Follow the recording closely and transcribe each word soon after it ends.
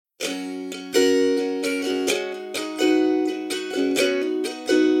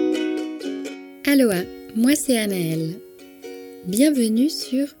Aloha, moi c'est Anaëlle. Bienvenue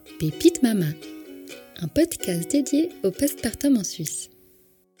sur Pépite Mama, un podcast dédié au postpartum en Suisse.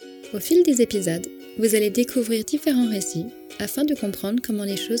 Au fil des épisodes, vous allez découvrir différents récits afin de comprendre comment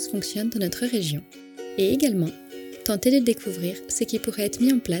les choses fonctionnent dans notre région et également tenter de découvrir ce qui pourrait être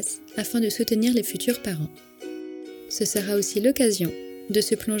mis en place afin de soutenir les futurs parents. Ce sera aussi l'occasion de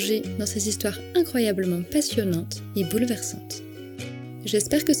se plonger dans ces histoires incroyablement passionnantes et bouleversantes.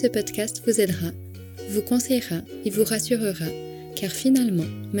 J'espère que ce podcast vous aidera, vous conseillera et vous rassurera, car finalement,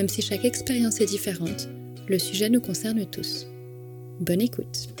 même si chaque expérience est différente, le sujet nous concerne tous. Bonne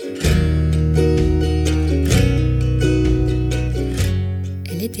écoute.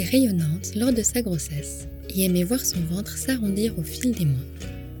 Elle était rayonnante lors de sa grossesse et aimait voir son ventre s'arrondir au fil des mois.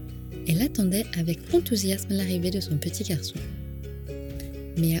 Elle attendait avec enthousiasme l'arrivée de son petit garçon.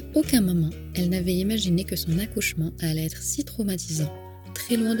 Mais à aucun moment, elle n'avait imaginé que son accouchement allait être si traumatisant,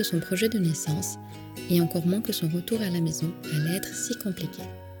 très loin de son projet de naissance, et encore moins que son retour à la maison allait être si compliqué.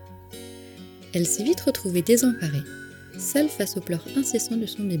 Elle s'est vite retrouvée désemparée, seule face aux pleurs incessants de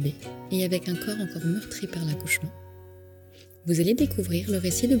son bébé, et avec un corps encore meurtri par l'accouchement. Vous allez découvrir le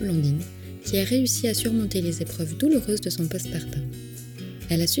récit de Blandine, qui a réussi à surmonter les épreuves douloureuses de son postpartum.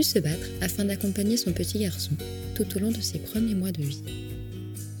 Elle a su se battre afin d'accompagner son petit garçon tout au long de ses premiers mois de vie.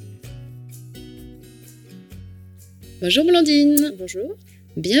 Bonjour Blandine. Bonjour.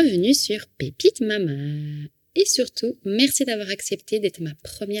 Bienvenue sur Pépite Mama. Et surtout, merci d'avoir accepté d'être ma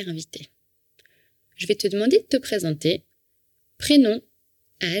première invitée. Je vais te demander de te présenter. Prénom,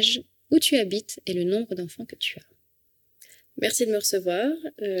 âge, où tu habites et le nombre d'enfants que tu as. Merci de me recevoir.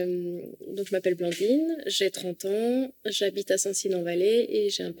 Donc je m'appelle Blandine, j'ai 30 ans, j'habite à Saint-Cyr-en-Valais et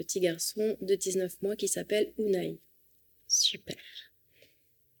j'ai un petit garçon de 19 mois qui s'appelle Unai. Super.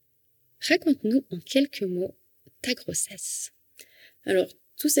 Raconte-nous en quelques mots ta grossesse. Alors,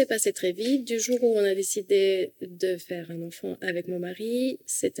 tout s'est passé très vite. Du jour où on a décidé de faire un enfant avec mon mari,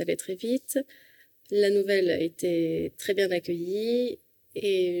 c'est allé très vite. La nouvelle a été très bien accueillie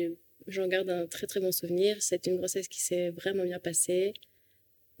et j'en garde un très très bon souvenir. C'est une grossesse qui s'est vraiment bien passée.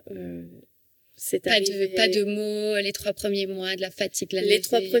 Pas de mots, les 3 premiers mois, de la fatigue, la Les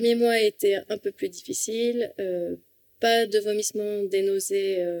 3 premiers mois étaient un peu plus difficiles. Pas de vomissements, des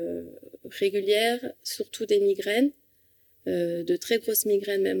nausées régulières, surtout des migraines, de très grosses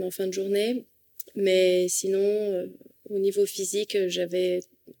migraines même en fin de journée. Mais sinon, au niveau physique, j'avais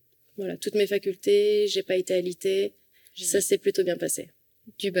toutes mes facultés, j'ai pas été alitée. Ça s'est plutôt bien passé.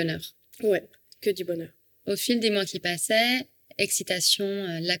 Du bonheur. Ouais, que du bonheur. Au fil des mois qui passaient, excitation,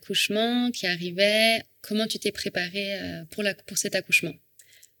 l'accouchement qui arrivait, comment tu t'es préparée pour cet accouchement ?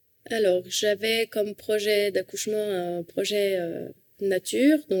 Alors, j'avais comme projet d'accouchement un projet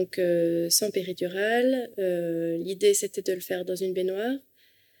nature, donc sans péridurale. L'idée, c'était de le faire dans une baignoire.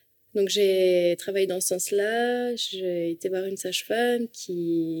 Donc, j'ai travaillé dans ce sens-là. J'ai été voir une sage-femme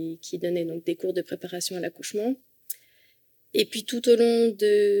qui donnait donc des cours de préparation à l'accouchement. Et puis, tout au long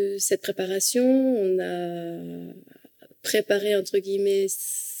de cette préparation, on a préparé, entre guillemets,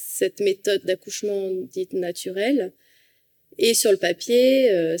 cette méthode d'accouchement dite naturelle. Et sur le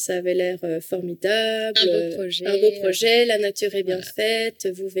papier, ça avait l'air formidable. Un beau projet, la nature est bien faite,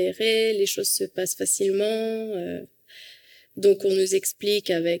 vous verrez, les choses se passent facilement. Donc, on nous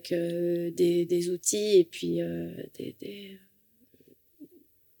explique avec des outils et puis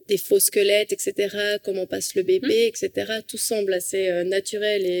des faux squelettes, etc., comment passe le bébé, etc. Tout semble assez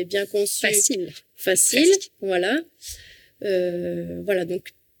naturel et bien conçu. Facile, voilà.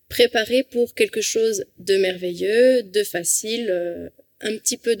 Donc, préparé pour quelque chose de merveilleux, de facile, un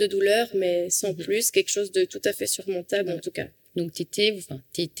petit peu de douleur, mais sans plus, quelque chose de tout à fait surmontable en tout cas. Donc t'étais,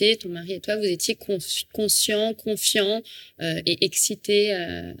 ton mari et toi, vous étiez conscients, confiants et excités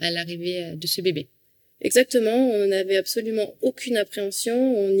à l'arrivée de ce bébé. Exactement, on n'avait absolument aucune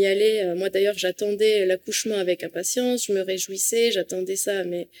appréhension, on y allait, moi d'ailleurs j'attendais l'accouchement avec impatience, je me réjouissais, j'attendais ça,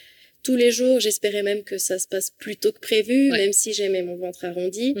 mais tous les jours, j'espérais même que ça se passe plus tôt que prévu, même si j'aimais mon ventre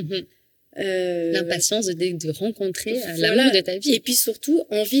arrondi. L'impatience de rencontrer l'amour de ta vie. Et puis surtout,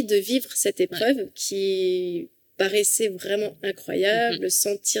 envie de vivre cette épreuve qui paraissait vraiment incroyable,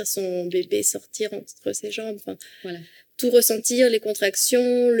 sentir son bébé sortir entre ses jambes, tout ressentir, les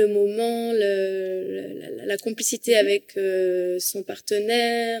contractions, le moment, la complicité avec son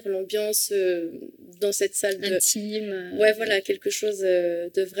partenaire, l'ambiance dans cette salle intime. Quelque chose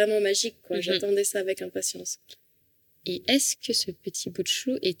de vraiment magique, quoi. J'attendais ça avec impatience. Et est-ce que ce petit bout de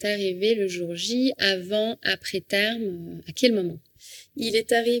chou est arrivé le jour J, avant, après terme, à quel moment ? Il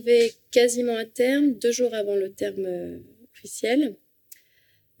est arrivé quasiment à terme, 2 jours avant le terme officiel.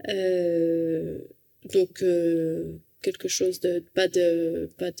 Donc, quelque chose de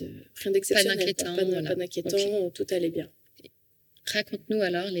rien d'exceptionnel, pas d'inquiétant, okay. Tout allait bien. Raconte-nous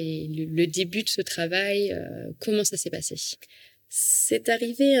alors le début de ce travail, comment ça s'est passé? C'est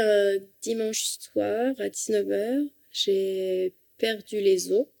arrivé un dimanche soir à 19h, j'ai perdu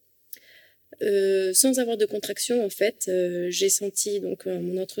les os. Sans avoir de contraction, en fait, j'ai senti donc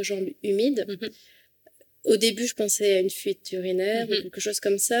mon entrejambe humide. Au début, je pensais à une fuite urinaire ou quelque chose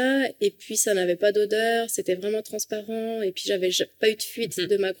comme ça, et puis ça n'avait pas d'odeur, c'était vraiment transparent, et puis j'avais pas eu de fuite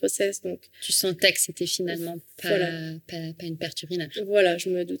de ma grossesse, donc tu sentais que c'était finalement pas une perte urinaire. Voilà, je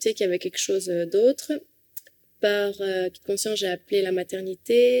me doutais qu'il y avait quelque chose d'autre. Par conscience, j'ai appelé la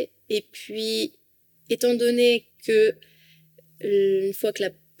maternité, et puis étant donné que une fois que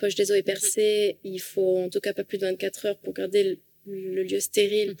la poche des os est percée, il faut en tout cas pas plus de 24 heures pour garder le lieu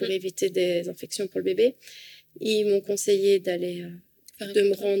stérile pour éviter des infections pour le bébé. Ils m'ont conseillé de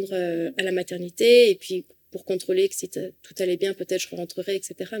me rendre à la maternité et puis pour contrôler que si tout allait bien, peut-être je rentrerai,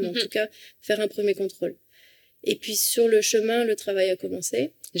 etc. Mais en tout cas, faire un premier contrôle. Et puis sur le chemin, le travail a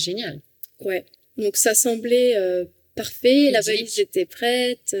commencé. Génial. Ouais. Donc ça semblait parfait. La valise était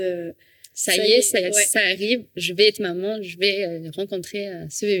prête. Ça y est, ça arrive, je vais être maman, je vais rencontrer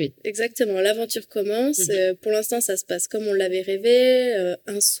ce bébé. Exactement, l'aventure commence. Pour l'instant, ça se passe comme on l'avait rêvé.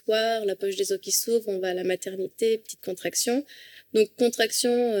 Un soir, la poche des os qui s'ouvre, on va à la maternité, petite contraction. Donc,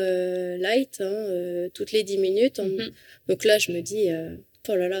 contraction light, toutes les 10 minutes. Donc là, je me dis,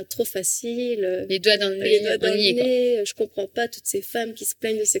 oh là là, trop facile. Les doigts dans le nez, je comprends pas toutes ces femmes qui se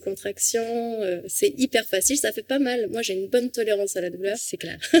plaignent de ces contractions. C'est hyper facile, ça fait pas mal. Moi, j'ai une bonne tolérance à la douleur. C'est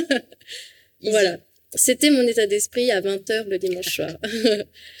clair. Voilà. C'était mon état d'esprit à 20h le dimanche soir.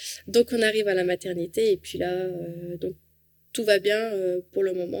 Donc, on arrive à la maternité et puis là, donc, tout va bien pour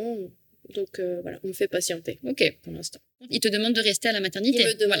le moment. Donc, voilà, on me fait patienter. OK, pour l'instant. Il te demande de rester à la maternité? Il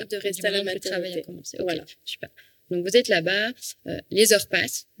me demande de rester à la maternité. Le travail a commencé. Okay, voilà. Super. Donc, vous êtes là-bas, les heures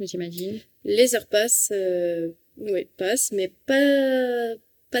passent, j'imagine. Les heures passent, oui, passent, mais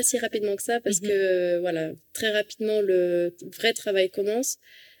pas si rapidement que ça, parce que, voilà, très rapidement, le vrai travail commence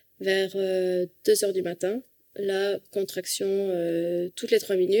vers 2h du matin. La contraction toutes les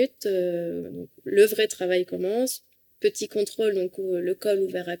 3 minutes. Donc, le vrai travail commence. Petit contrôle, donc le col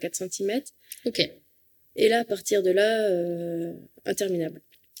ouvert à 4 cm. OK. Et là, à partir de là, interminable.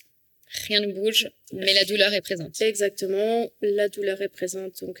 Rien ne bouge, mais la douleur est présente. Exactement, la douleur est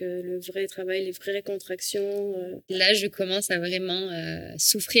présente, donc le vrai travail, les vraies contractions. Là, je commence à vraiment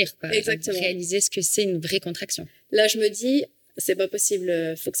souffrir, quoi. Exactement. À réaliser ce que c'est une vraie contraction. Là, je me dis, c'est pas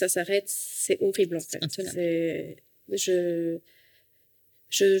possible, faut que ça s'arrête, c'est horrible en fait. Je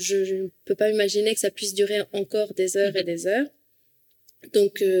ne peux pas imaginer que ça puisse durer encore des heures et des heures.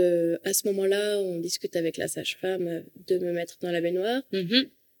 Donc, à ce moment-là, on discute avec la sage-femme de me mettre dans la baignoire.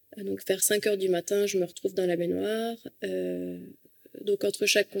 Donc, vers 5h du matin, je me retrouve dans la baignoire. Donc, entre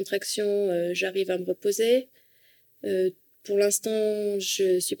chaque contraction, j'arrive à me reposer. Pour l'instant,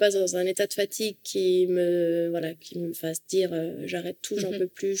 je suis pas dans un état de fatigue qui me fasse dire j'arrête tout, j'en peux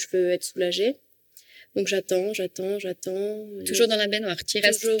plus, je veux être soulagée. Donc, j'attends. Toujours dans la baignoire. Tu y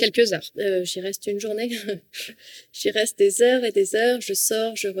restes quelques heures. J'y reste une journée. J'y reste des heures et des heures. Je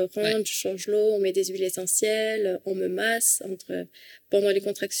sors, je re-rentre, je change l'eau, on met des huiles essentielles, on me masse. Pendant les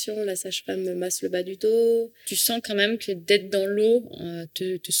contractions, la sage-femme me masse le bas du dos. Tu sens quand même que d'être dans l'eau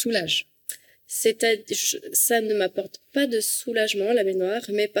te soulage. Ça ne m'apporte pas de soulagement, la baignoire,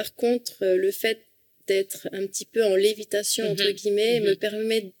 mais par contre, le fait d'être un petit peu en lévitation, entre guillemets, me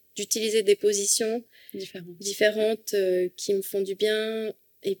permet d'utiliser des positions différentes qui me font du bien.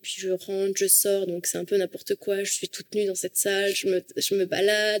 Et puis je rentre, je sors, donc c'est un peu n'importe quoi. Je suis toute nue dans cette salle, je me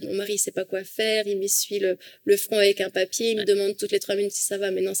balade. Mon mari sait pas quoi faire, il m'essuie le front avec un papier, il me demande toutes les 3 minutes si ça va,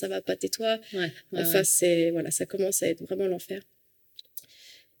 mais non ça va pas, tais-toi. Ça commence à être vraiment l'enfer.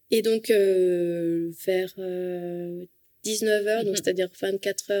 Et donc vers 19h, donc c'est-à-dire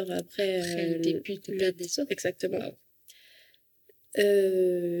 24 heures après le début de perte des os. Exactement. Wow.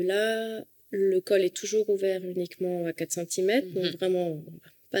 Là, le col est toujours ouvert uniquement à 4 cm, donc vraiment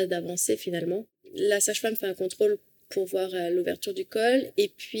pas d'avancée finalement. La sage-femme fait un contrôle pour voir l'ouverture du col, et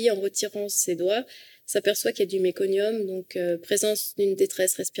puis en retirant ses doigts, s'aperçoit qu'il y a du méconium, donc présence d'une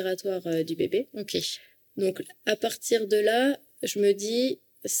détresse respiratoire du bébé. Ok. Donc à partir de là, je me dis,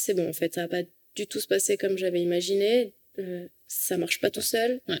 c'est bon en fait, ça va pas du tout se passer comme j'avais imaginé, ça marche pas tout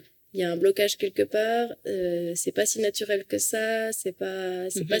seul. Ouais. Il y a un blocage quelque part, c'est pas si naturel que ça, c'est pas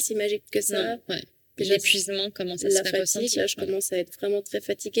si magique que ça. Non, ouais. L'épuisement commence à se faire ressentir. Là, je commence à être vraiment très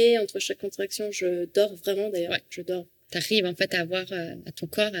fatiguée. Entre chaque contraction, je dors vraiment d'ailleurs. Ouais. Je dors. T'arrives en fait à avoir à ton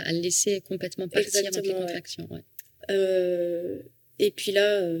corps à le laisser complètement partir entre les contractions. Ouais. Et puis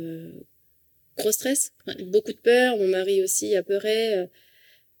là, gros stress, beaucoup de peur. Mon mari aussi apeurait.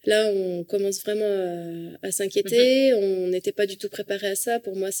 Là, on commence vraiment à s'inquiéter. On n'était pas du tout préparé à ça.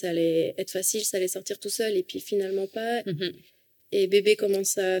 Pour moi, ça allait être facile, ça allait sortir tout seul. Et puis finalement pas. Et bébé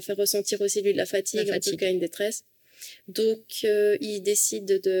commence à faire ressentir aussi lui de la fatigue, en tout cas une détresse. Donc, il décide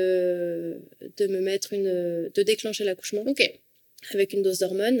de me mettre de déclencher l'accouchement. Avec une dose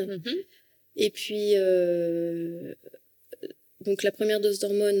d'hormones. Et puis, donc la première dose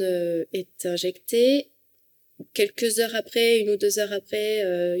d'hormones est injectée. Quelques heures après, 1 ou 2 heures après,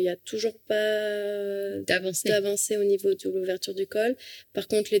 il y a toujours pas d'avancée au niveau de l'ouverture du col. Par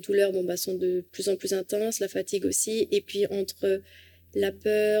contre, les douleurs, sont de plus en plus intenses, la fatigue aussi. Et puis, entre la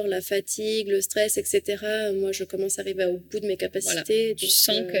peur, la fatigue, le stress, etc., moi, je commence à arriver au bout de mes capacités. Voilà. Tu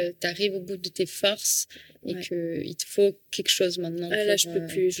sens que tu arrives au bout de tes forces et qu'il te faut quelque chose maintenant. Là, je peux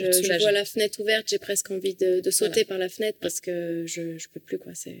plus. Je vois la fenêtre ouverte, j'ai presque envie de sauter par la fenêtre parce que je peux plus,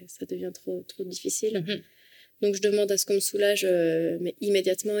 quoi. Ça devient trop difficile. Donc, je demande à ce qu'on me soulage, mais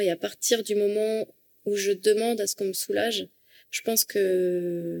immédiatement. Et à partir du moment où je demande à ce qu'on me soulage, je pense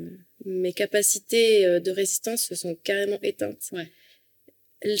que mes capacités de résistance se sont carrément éteintes.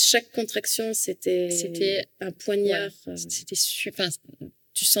 Chaque contraction, c'était un poignard.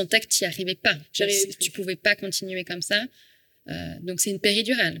 Tu sentais que tu n'y arrivais pas. Tu pouvais pas continuer comme ça. Donc, c'est une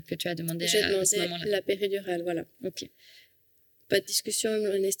péridurale que tu as demandé à ce moment-là. J'ai demandé la péridurale, voilà. Pas de discussion,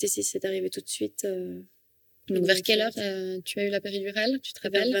 l'anesthésie s'est arrivée tout de suite. Donc, vers quelle heure tu as eu la péridurale? Tu te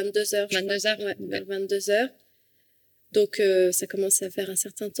rappelles? Vers 22h. 22h? Ouais, vers 22h. Donc, ça commençait à faire un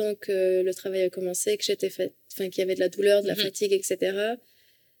certain temps que le travail a commencé, que qu'il y avait de la douleur, de la fatigue, etc.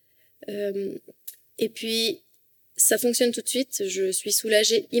 Et puis, ça fonctionne tout de suite. Je suis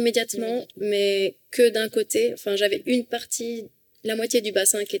soulagée immédiatement, mais que d'un côté. Enfin, j'avais une partie, la moitié du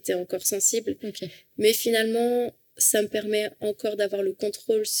bassin qui était encore sensible. Mais finalement, ça me permet encore d'avoir le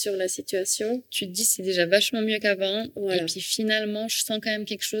contrôle sur la situation. Tu te dis, c'est déjà vachement mieux qu'avant. Voilà. Et puis finalement, je sens quand même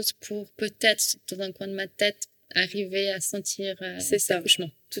quelque chose pour peut-être, dans un coin de ma tête, arriver à sentir cet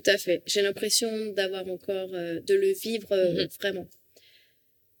accouchement. Tout à fait. J'ai l'impression d'avoir encore, de le vivre vraiment.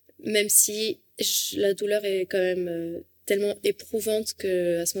 Même si la douleur est quand même tellement éprouvante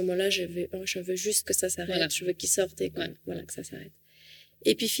que à ce moment-là, je veux juste que ça s'arrête. Voilà. Je veux qu'il sorte et que ça s'arrête.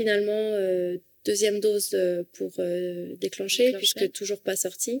 Et puis finalement, deuxième dose pour déclencher, puisque toujours pas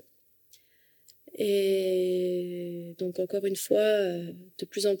sortie. Et donc encore une fois, de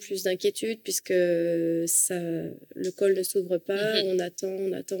plus en plus d'inquiétude puisque le col ne s'ouvre pas. On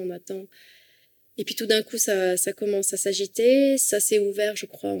attend. Et puis tout d'un coup, ça commence à s'agiter. Ça s'est ouvert, je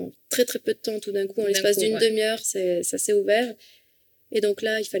crois, en très très peu de temps. Tout d'un coup, en l'espace d'une demi-heure, ça s'est ouvert. Et donc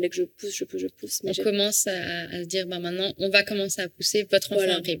là, il fallait que je pousse. Mais on commence à se dire, maintenant, on va commencer à pousser. Votre enfant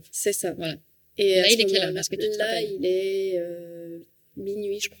arrive. C'est ça. Voilà. Et là, il est quelle heure? Là, il est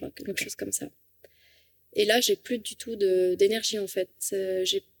minuit, je crois, quelque chose comme ça. Et là, j'ai plus du tout d'énergie, en fait.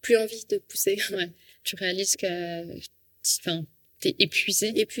 J'ai plus envie de pousser. Tu réalises que, t'es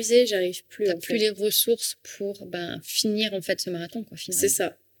épuisée. Épuisée, j'arrive plus. T'as plus les ressources pour, finir, en fait, ce marathon, quoi, finalement. C'est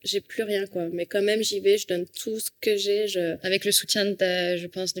ça. J'ai plus rien, quoi. Mais quand même, j'y vais, je donne tout ce que j'ai. Avec le soutien je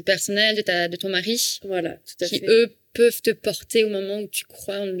pense, du personnel, de ton mari. Voilà, tout à fait. Qui, eux, peuvent te porter au moment où tu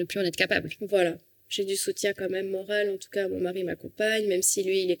crois ne plus en être capable. Voilà. J'ai du soutien quand même moral. En tout cas, mon mari m'accompagne, même si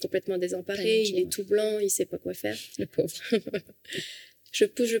lui, il est complètement désemparé. Il est tout blanc, il sait pas quoi faire. Le pauvre. Je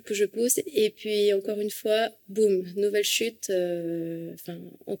pousse. Et puis, encore une fois, boum, nouvelle chute.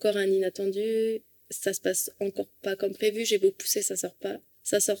 Encore un inattendu. Ça se passe encore pas comme prévu. J'ai beau pousser, ça sort pas.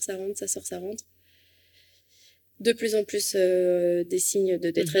 Ça sort, ça rentre. De plus en plus des signes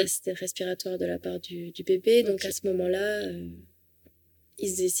de détresse respiratoire de la part du bébé. Donc à ce moment-là,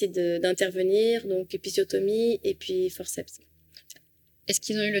 ils décident d'intervenir. Donc épisiotomie et puis forceps. Est-ce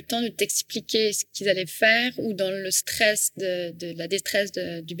qu'ils ont eu le temps de t'expliquer ce qu'ils allaient faire ou dans le stress de la détresse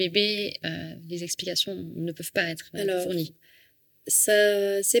du bébé, les explications ne peuvent pas être fournies?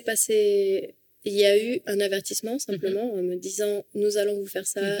 Ça s'est passé... Il y a eu un avertissement simplement en me disant nous allons vous faire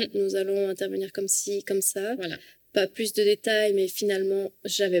ça, nous allons intervenir comme ci, comme ça. Voilà. Pas plus de détails, mais finalement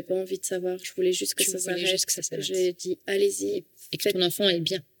j'avais pas envie de savoir. Je voulais juste que ça s'arrête. J'ai dit allez-y. Et que ton enfant aille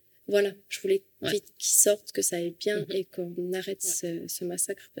bien. Voilà, je voulais vite qu'il sorte, que ça aille bien et qu'on arrête ce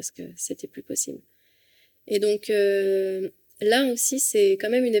massacre parce que c'était plus possible. Et donc là aussi, c'est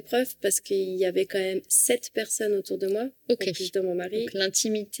quand même une épreuve parce qu'il y avait quand même 7 personnes autour de moi, en plus de mon mari. Donc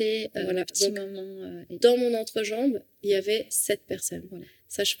l'intimité, voilà. Petit moment. Dans mon entrejambe, il y avait 7 personnes. Voilà.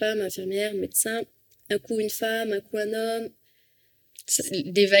 Sage-femme, infirmière, médecin, un coup une femme, un coup un homme.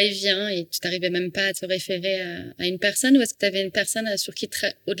 des va-et-vient et tu n'arrivais même pas à te référer à une personne, ou est-ce que tu avais une personne sur qui,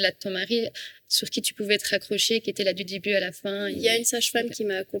 au-delà de ton mari, sur qui tu pouvais te raccrocher, qui était là du début à la fin? Il y a une sage-femme qui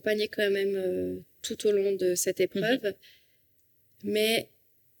m'a accompagnée quand même tout au long de cette épreuve. Mais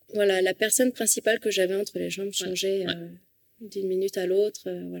voilà, la personne principale que j'avais entre les jambes changeait d'une minute à l'autre.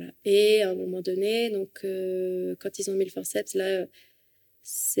 Voilà. Et à un moment donné, donc, quand ils ont mis le forceps, là,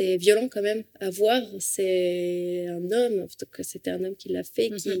 c'est violent quand même à voir. C'est un homme, c'était un homme qui l'a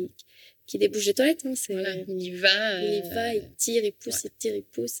fait, qui débouche des toilettes. Hein. Il y va. Il tire, il pousse, il tire, il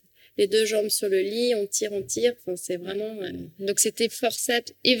pousse. Les deux jambes sur le lit, on tire. Enfin, c'est vraiment... Donc, c'était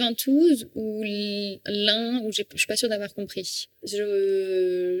forceps et ventouse ou l'un, ou je suis pas sûre d'avoir compris.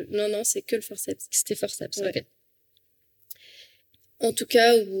 Non, c'est que le forceps. C'était forceps, ok. En tout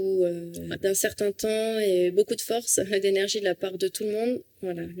cas, au bout d'un certain temps et beaucoup de force, d'énergie de la part de tout le monde,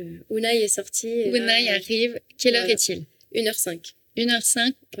 voilà, le Unai est sorti. Unai arrive. Quelle heure est-il? 1h05.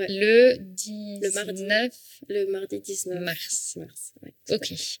 1h05, le 19... Le mardi 19 mars. Ouais,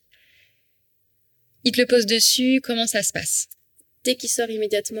 ok. Il te le pose dessus, comment ça se passe? Dès qu'il sort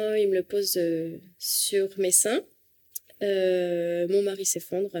immédiatement, il me le pose sur mes seins. Mon mari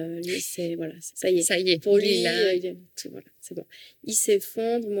s'effondre, lui c'est voilà, ça y est. Pour lui là, voilà, c'est bon. Il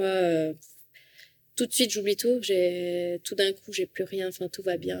s'effondre, moi tout de suite j'oublie tout, tout d'un coup j'ai plus rien, enfin tout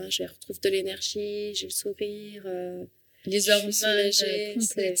va bien, je retrouve de l'énergie, j'ai le sourire, les hormones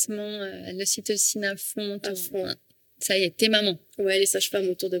complètement, l'ocytocine à fond. Ça y est, t'es maman. Ouais, les sages-femmes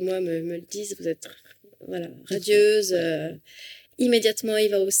autour de moi me le disent, vous êtes voilà, radieuse. Immédiatement il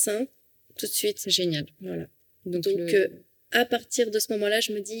va au sein, tout de suite. C'est génial. Voilà. Donc à partir de ce moment-là,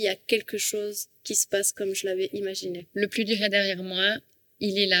 je me dis, il y a quelque chose qui se passe comme je l'avais imaginé. Le plus dur est derrière moi,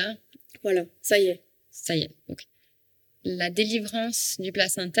 il est là. Voilà, ça y est. Ça y est, ok. La délivrance du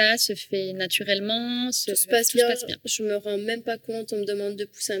placenta se fait naturellement, tout se passe bien. Je me rends même pas compte, on me demande de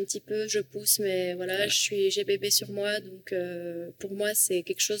pousser un petit peu, je pousse, mais voilà. j'ai bébé sur moi, donc pour moi, c'est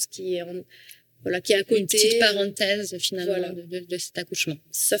quelque chose qui est qui est à côté. Une petite parenthèse finalement de cet accouchement.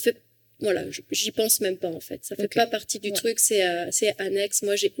 Ça fait voilà, j'y pense même pas en fait. Ça fait pas partie du truc, c'est annexe.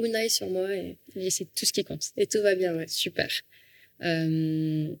 Moi, j'ai Unai sur moi et c'est tout ce qui compte. Et tout va bien, ouais. Super.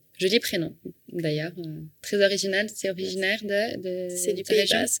 Joli prénom d'ailleurs, très original. C'est originaire c'est du Pays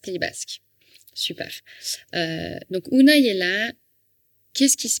Basque. Pays Basque. Super. Donc Unai est là.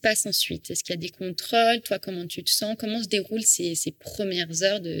 Qu'est-ce qui se passe ensuite? Est-ce qu'il y a des contrôles? Toi, comment tu te sens? Comment se déroulent ces premières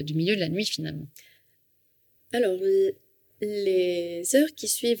heures du milieu de la nuit finalement? Alors, les heures qui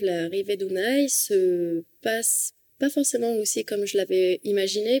suivent l'arrivée d'Unai se passent pas forcément aussi comme je l'avais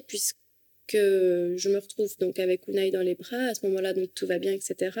imaginé, puisque je me retrouve donc avec Unai dans les bras. À ce moment-là, donc tout va bien,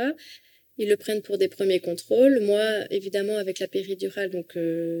 etc. Ils le prennent pour des premiers contrôles. Moi, évidemment, avec la péridurale, donc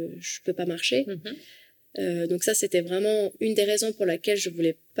je peux pas marcher. Donc ça, c'était vraiment une des raisons pour laquelle je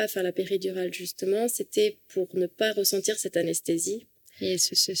voulais pas faire la péridurale, justement. C'était pour ne pas ressentir cette anesthésie. Et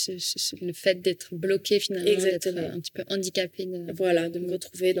le fait d'être bloqué finalement, d'être un petit peu handicapé. Voilà, de me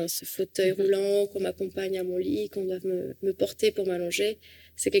retrouver dans ce fauteuil roulant, qu'on m'accompagne à mon lit, qu'on doit me porter pour m'allonger.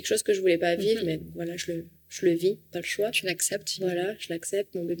 C'est quelque chose que je voulais pas vivre, mais voilà, je le vis, pas le choix. Tu l'acceptes. Voilà, je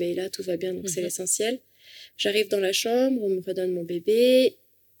l'accepte, mon bébé est là, tout va bien, donc c'est l'essentiel. J'arrive dans la chambre, on me redonne mon bébé,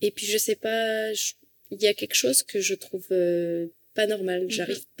 et puis je sais pas, il y a quelque chose que je trouve pas normal.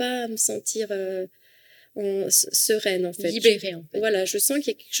 J'arrive pas à me sentir... sereine en fait. Libérée en fait. Voilà, je sens qu'il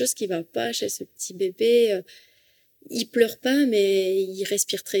y a quelque chose qui va pas chez ce petit bébé. Il pleure pas, mais il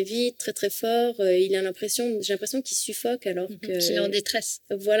respire très vite, très très fort. j'ai l'impression qu'il suffoque alors que qu'il est en détresse.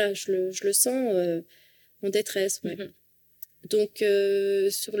 Voilà, je le sens en détresse. Ouais. Donc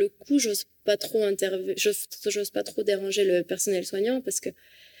sur le coup, j'ose pas trop déranger le personnel soignant parce que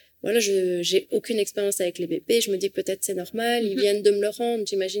voilà, j'ai aucune expérience avec les bébés. Je me dis que peut-être c'est normal. Ils viennent de me le rendre.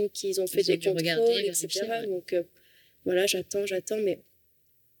 J'imagine qu'ils ont fait des contrôles, etc. Donc, voilà, j'attends, mais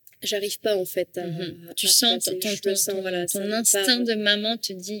j'arrive pas, en fait, à... Tu sens, ton instinct de maman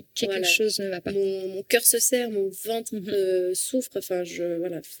te dit quelque chose ne va pas. Mon cœur se serre, mon ventre souffre. Enfin,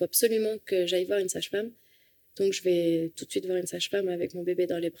 faut absolument que j'aille voir une sage-femme. Donc, je vais tout de suite voir une sage-femme avec mon bébé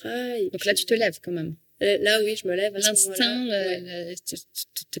dans les bras. Et donc là, tu te lèves quand même. Là, oui, je me lève. L'instinct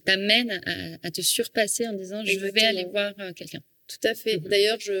t'amène à te surpasser en disant je vais aller voir quelqu'un. Tout à fait.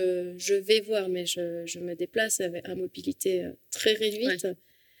 D'ailleurs, je vais voir, mais je me déplace à mobilité très réduite.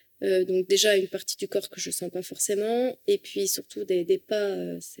 Donc déjà, une partie du corps que je sens pas forcément. Et puis surtout des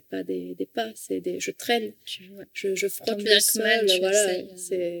pas, c'est pas des pas, je traîne. Je frotte le sol.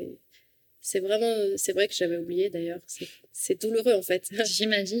 Voilà, c'est vrai que j'avais oublié d'ailleurs. C'est douloureux en fait.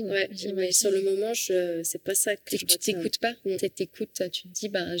 J'imagine. Ouais. Mais sur le moment, c'est pas ça que tu t'écoutes pas. T'écoutes, tu te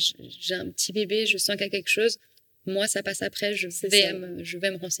dis j'ai un petit bébé, je sens qu'il y a quelque chose. moi, ça passe après, je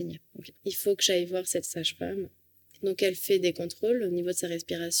vais me renseigner. Okay. Il faut que j'aille voir cette sage-femme. Donc, elle fait des contrôles au niveau de sa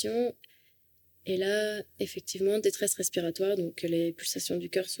respiration. Et là, effectivement, détresse respiratoire. Donc, les pulsations du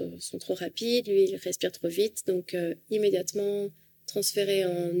cœur sont trop rapides. Lui, il respire trop vite. Donc, immédiatement transféré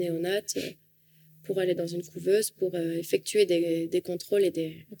en néonate pour aller dans une couveuse pour effectuer des contrôles et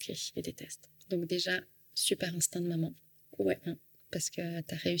des tests. Donc, déjà, super instinct de maman. Ouais. Parce que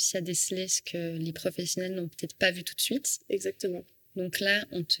tu as réussi à déceler ce que les professionnels n'ont peut-être pas vu tout de suite. Exactement. Donc là,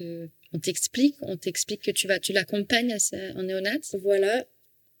 on t'explique que tu l'accompagnes en néonate. Voilà.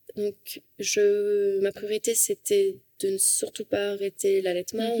 Donc, ma priorité, c'était de ne surtout pas arrêter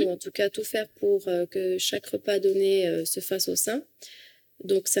l'allaitement ou en tout cas tout faire pour que chaque repas donné se fasse au sein.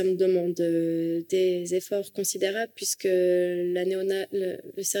 Donc, ça me demande des efforts considérables puisque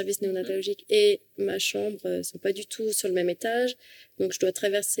le service néonatologique et ma chambre sont pas du tout sur le même étage. Donc, je dois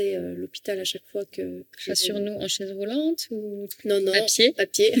traverser l'hôpital à chaque fois que... Rassure-nous, en chaise roulante ou... Non, à pied? À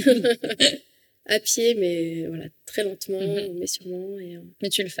pied. À pied, mais voilà, très lentement, mais sûrement. Mais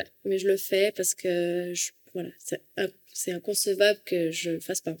tu le fais. Mais je le fais parce que c'est inconcevable que je le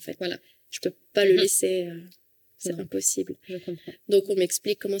fasse pas, en fait. Voilà. Je peux pas le laisser... C'est impossible. Je comprends. Donc, on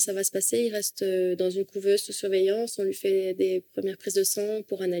m'explique comment ça va se passer. Il reste dans une couveuse sous surveillance. On lui fait des premières prises de sang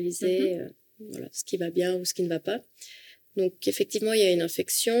pour analyser ce qui va bien ou ce qui ne va pas. Donc, effectivement, il y a une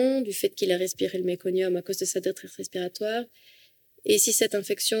infection du fait qu'il a respiré le méconium à cause de sa détresse respiratoire. Et si cette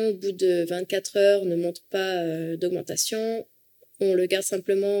infection, au bout de 24 heures, ne montre pas d'augmentation, on le garde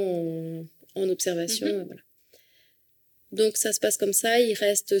simplement en observation. Voilà. Donc, ça se passe comme ça. Il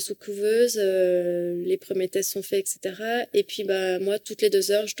reste sous couveuse. Les premiers tests sont faits, etc. Et puis, moi, toutes les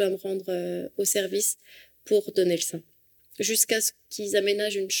 2 heures, je dois me rendre au service pour donner le sein. Jusqu'à ce qu'ils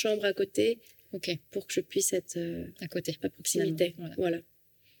aménagent une chambre à côté pour que je puisse être à côté, à proximité. Voilà.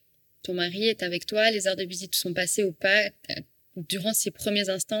 Ton mari est avec toi. Les heures de visite sont passées ou pas? Durant ces premiers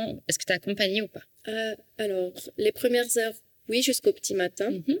instants, est-ce que tu as accompagné ou pas? Alors, les premières heures, oui, jusqu'au petit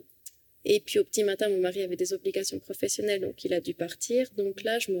matin. Et puis au petit matin, mon mari avait des obligations professionnelles, donc il a dû partir. Donc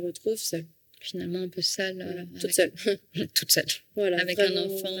là, je me retrouve seule. Finalement, un peu seule. Toute seule. Toute seule. Voilà, avec vraiment, un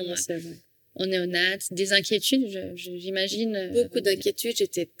enfant seule, en néonate. Des inquiétudes, j'imagine. Beaucoup d'inquiétudes.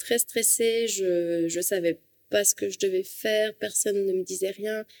 J'étais très stressée. Je savais pas ce que je devais faire. Personne ne me disait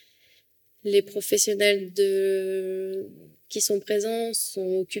rien. Les professionnels qui sont présents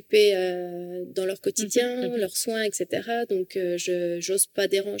sont occupés dans leur quotidien, leurs soins, etc. Donc, j'ose pas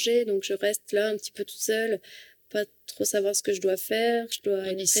déranger. Donc, je reste là un petit peu toute seule, pas trop savoir ce que je dois faire. Je dois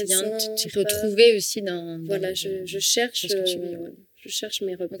être présente. Tu retrouver aussi dans... Voilà, je cherche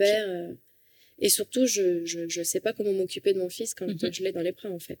mes repères. Et surtout, je sais pas comment m'occuper de mon fils quand je l'ai dans les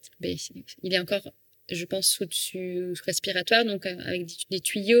bras, en fait. Mais il est encore... je pense, sous respiratoire, donc avec des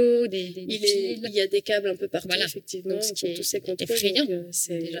tuyaux, des fils. Il y a des câbles un peu partout, effectivement, donc, pour tous ces contrôles. Effrayant.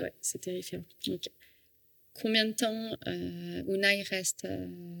 C'est terrifiant. Okay. Combien de temps Unai reste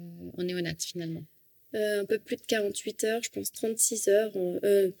en néonate, finalement? Un peu plus de 48 heures, je pense 36 heures.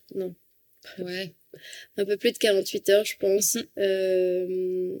 Non. Ouais. Un peu plus de 48 heures, je pense.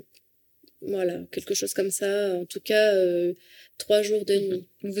 Voilà, quelque chose comme ça. En tout cas, 3 jours de nuit.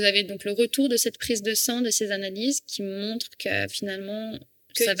 Vous avez donc le retour de cette prise de sang, de ces analyses qui montrent que finalement,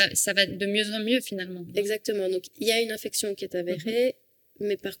 ça va de mieux en mieux finalement. Non? Exactement. Donc, il y a une infection qui est avérée,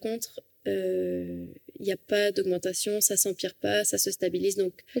 mais par contre, il n'y a pas d'augmentation, ça s'empire pas, ça se stabilise.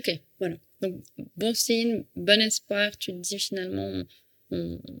 Donc, voilà. Donc, bon signe, bon espoir. Tu te dis finalement,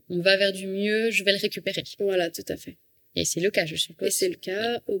 on va vers du mieux, je vais le récupérer. Voilà, tout à fait. Et c'est le cas, je suppose. Et c'est le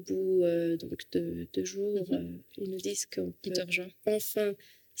cas. Au bout donc de 2 jours, ils nous disent qu'on peut enfin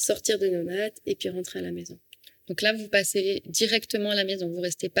sortir de néonate et puis rentrer à la maison. Donc là, vous passez directement à la maison. Vous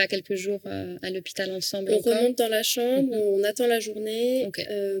restez pas quelques jours à l'hôpital ensemble? On remonte dans la chambre, on attend la journée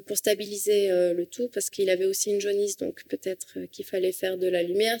pour stabiliser le tout parce qu'il avait aussi une jaunisse, donc peut-être qu'il fallait faire de la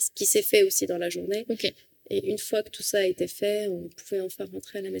lumière, ce qui s'est fait aussi dans la journée. Et une fois que tout ça a été fait, on pouvait enfin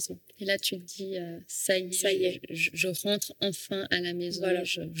rentrer à la maison. Et là, tu te dis, ça y est, je rentre enfin à la maison. Voilà.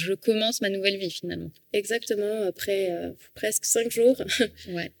 Je commence ma nouvelle vie, finalement. Exactement, après presque 5 jours.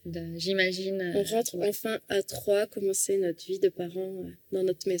 Ouais, j'imagine. On rentre enfin à 3, commencer notre vie de parents dans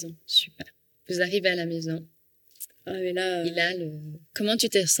notre maison. Super. Vous arrivez à la maison. Ah, mais là... Et là, comment tu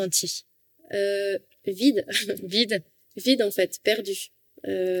t'es ressentie? Vide. Vide, en fait, perdue.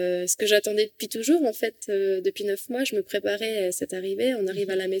 Ce que j'attendais depuis toujours, en fait, depuis 9 mois, je me préparais à cette arrivée. On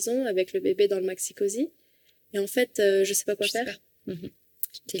arrive à la maison avec le bébé dans le maxi-cosy. Et en fait, je sais pas quoi faire.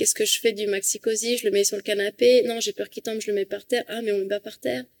 Qu'est-ce que je fais du maxi-cosy? Je le mets sur le canapé. Non, j'ai peur qu'il tombe, je le mets par terre. Ah, mais on le met pas par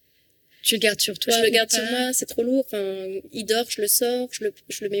terre. Tu le gardes sur toi? Je le garde sur moi, c'est trop lourd. Enfin, il dort, je le sors,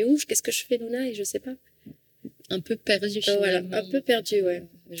 je le mets où? Qu'est-ce que je fais, Luna? Et je sais pas. un peu perdu Voilà, finalement. un peu perdu, ouais.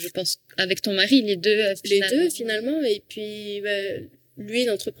 Je pense avec ton mari, les deux. Les deux finalement, et puis lui il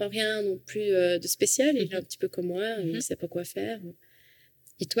n'entreprend rien non plus de spécial, il est un petit peu comme moi, il sait pas quoi faire.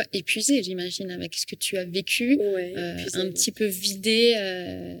 Et toi, épuisé, j'imagine, avec ce que tu as vécu, ouais, épuisé, un petit peu vidé,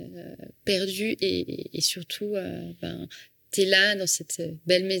 perdu, et surtout, t'es là dans cette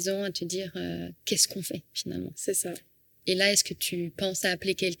belle maison à te dire qu'est-ce qu'on fait finalement. C'est ça. Et là, est-ce que tu penses à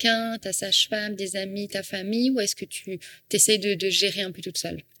appeler quelqu'un, ta sage-femme, des amis, ta famille, ou est-ce que tu essaies de gérer un peu toute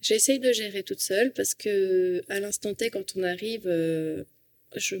seule? J'essaye de gérer toute seule parce que à l'instant T, quand on arrive,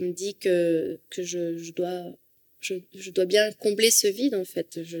 je me dis que je dois bien combler ce vide en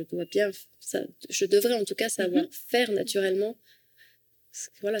fait. Je devrais en tout cas savoir faire naturellement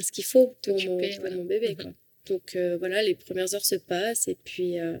voilà ce qu'il faut pour mon bébé quoi. Donc voilà, les premières heures se passent et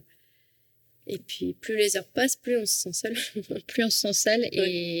puis plus les heures passent, plus on se sent seul. Plus on se sent seul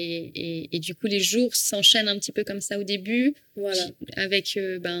et du coup les jours s'enchaînent un petit peu comme ça au début. Voilà. Avec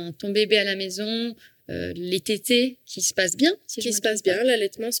ton bébé à la maison, les tétés qui se passent bien.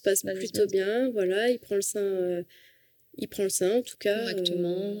 L'allaitement se passe plutôt bien. Voilà, il prend le sein en tout cas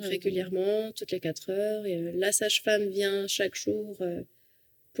correctement, régulièrement, toutes les 4 heures. Et, la sage-femme vient chaque jour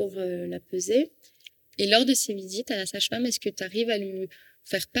pour la peser. Et lors de ces visites à la sage-femme, est-ce que tu arrives à lui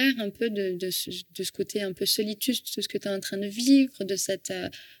faire part un peu de ce côté un peu solitude, de ce que tu es en train de vivre, de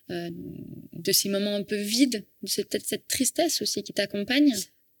de ces moments un peu vides, de peut-être cette tristesse aussi qui t'accompagne?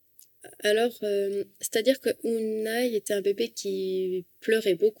 Alors, c'est-à-dire que Unai était un bébé qui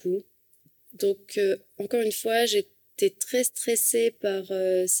pleurait beaucoup. Donc, encore une fois, j'étais très stressée par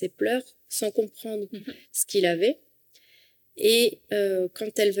ses pleurs, sans comprendre ce qu'il avait. Et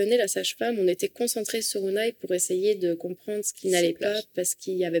quand elle venait, la sage-femme, on était concentrés sur Unai pour essayer de comprendre ce qui n'allait pas, parce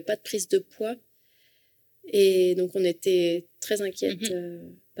qu'il n'y avait pas de prise de poids. Et donc, on était très inquiètes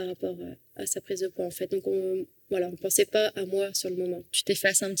par rapport à sa prise de poids, en fait. Donc, on pensait pas à moi sur le moment. Tu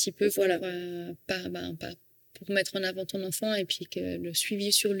t'effaces un petit peu pour mettre en avant ton enfant et puis que le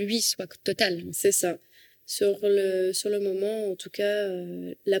suivi sur lui soit total. C'est ça. Sur le moment, en tout cas,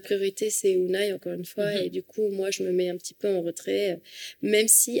 la priorité, c'est Unai, encore une fois. Et du coup, moi, je me mets un petit peu en retrait, même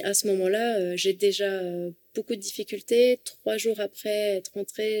si à ce moment-là, j'ai déjà beaucoup de difficultés. 3 jours après être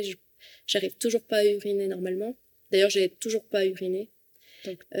rentrée, j'arrive toujours pas à uriner normalement. D'ailleurs, j'ai toujours pas uriné.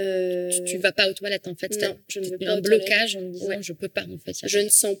 Donc, tu vas pas aux toilettes, en fait? Non, je ne vais pas un blocage en me disant, je peux pas, en fait. Je ne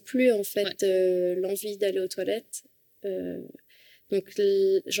sens plus, en fait, l'envie d'aller aux toilettes. Donc,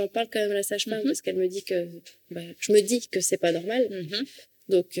 j'en parle quand même à la sage-femme parce qu'elle me dit je me dis que c'est pas normal.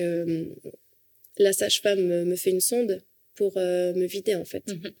 Donc, la sage-femme me fait une sonde pour me vider, en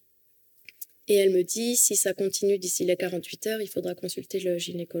fait. Et elle me dit, si ça continue d'ici les 48 heures, il faudra consulter le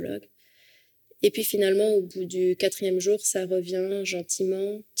gynécologue. Et puis finalement, au bout du 4e jour, ça revient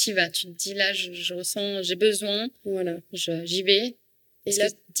gentiment. Tu te dis là, je ressens, j'ai besoin. Voilà. J'y vais. Et là,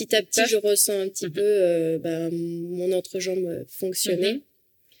 petit à petit, je ressens un petit peu mon entrejambe fonctionner,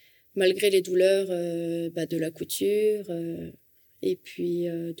 malgré les douleurs de la couture et puis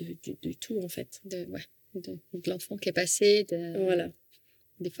du tout, en fait. De l'enfant qui est passé, voilà.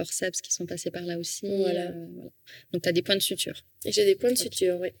 Des forceps qui sont passés par là aussi. Voilà. Donc, tu as des points de suture. Et j'ai des points de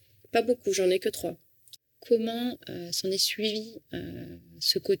suture, oui. Pas beaucoup, j'en ai que 3. Comment s'en est suivi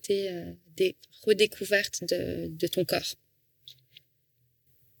ce côté des redécouvertes de ton corps?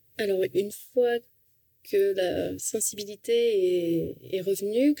 Alors, une fois que la sensibilité est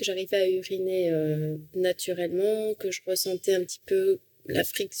revenue, que j'arrivais à uriner naturellement, que je ressentais un petit peu la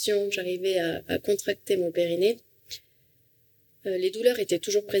friction, que j'arrivais à contracter mon périnée, les douleurs étaient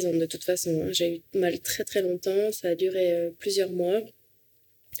toujours présentes de toute façon. Hein. J'ai eu mal très très longtemps, ça a duré plusieurs mois.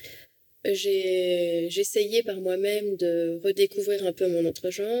 J'ai essayé par moi-même de redécouvrir un peu mon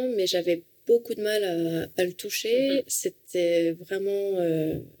entrejambe, mais j'avais beaucoup de mal à le toucher. C'était vraiment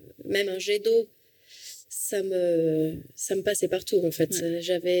même un jet d'eau, ça me passait partout en fait.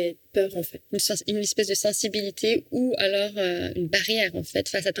 J'avais peur en fait. Une espèce de sensibilité ou alors une barrière en fait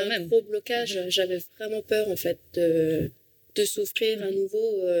face à toi-même. Un gros blocage. J'avais vraiment peur en fait de souffrir à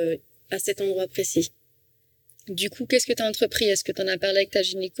nouveau à cet endroit précis. Du coup, qu'est-ce que tu as entrepris? Est-ce que tu en as parlé avec ta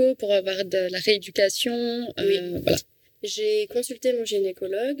gynéco pour avoir de la rééducation? Oui. Voilà. J'ai consulté mon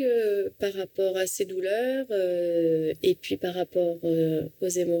gynécologue par rapport à ces douleurs et puis par rapport aux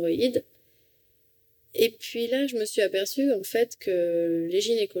hémorroïdes. Et puis là, je me suis aperçue en fait que les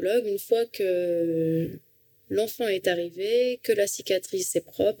gynécologues, une fois que l'enfant est arrivé, que la cicatrice est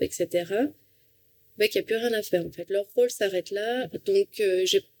propre, etc., qu'il n'y a plus rien à faire en fait. Leur rôle s'arrête là. Donc,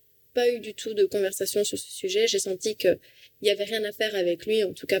 j'ai pas eu du tout de conversation sur ce sujet. J'ai senti qu'il y avait rien à faire avec lui,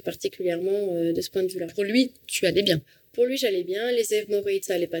 en tout cas particulièrement de ce point de vue-là. Pour lui, tu allais bien. Pour lui, j'allais bien. Les hémorroïdes,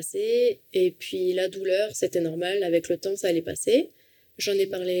 ça allait passer. Et puis la douleur, c'était normal. Avec le temps, ça allait passer. J'en ai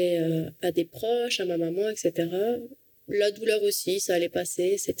parlé à des proches, à ma maman, etc. La douleur aussi, ça allait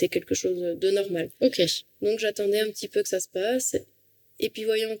passer. C'était quelque chose de normal. Ok. Donc j'attendais un petit peu que ça se passe. Et puis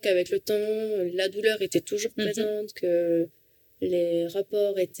voyant qu'avec le temps, la douleur était toujours présente, que les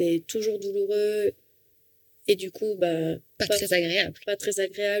rapports étaient toujours douloureux. Et du coup, bah, pas très agréable. Pas très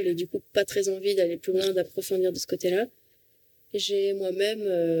agréable. Et du coup, pas très envie d'aller plus loin, d'approfondir de ce côté-là. J'ai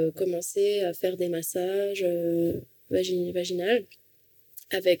moi-même commencé à faire des massages vaginales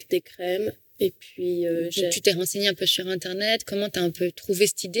avec des crèmes. Et puis, donc, tu t'es renseignée un peu sur Internet. Comment tu as un peu trouvé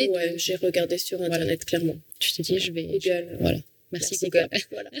cette idée Ouais, j'ai regardé sur Internet, clairement. Tu t'es dit, je vais... Google. Voilà. Merci Google.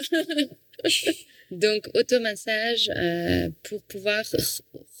 Voilà. Donc, automassage pour pouvoir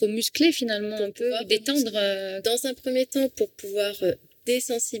remuscler finalement un peu, détendre... Dans un premier temps, pour pouvoir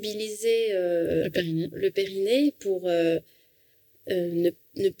désensibiliser le périnée pour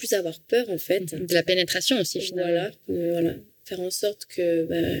ne plus avoir peur, en fait. De la pénétration aussi, finalement. Voilà. Faire en sorte que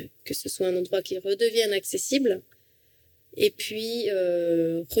ce soit un endroit qui redevienne accessible. Et puis,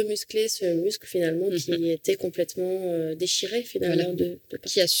 remuscler ce muscle, finalement, qui était complètement déchiré, finalement.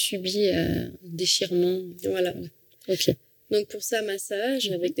 Qui a subi un déchirement. Voilà. Ok. Donc, pour ça, massage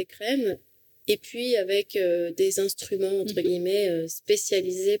avec des crèmes. Et puis, avec des instruments, entre guillemets,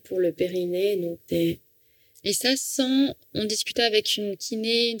 spécialisés pour le périnée. Donc, Et ça, on discutait avec une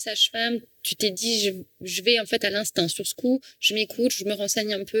kiné, une sage-femme, tu t'es dit, je vais en fait à l'instinct. Sur ce coup, je m'écoute, je me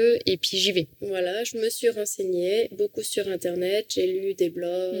renseigne un peu et puis j'y vais. Voilà, je me suis renseignée beaucoup sur Internet, j'ai lu des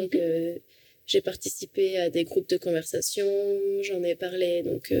blogs, j'ai participé à des groupes de conversation, j'en ai parlé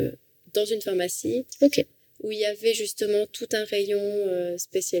donc dans une pharmacie où il y avait justement tout un rayon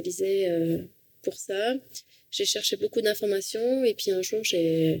spécialisé pour ça. J'ai cherché beaucoup d'informations et puis un jour,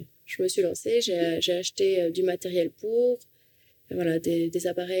 je me suis lancée, j'ai acheté du matériel pour, voilà, des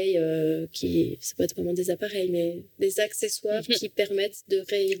appareils c'est pas vraiment des appareils, mais des accessoires qui permettent de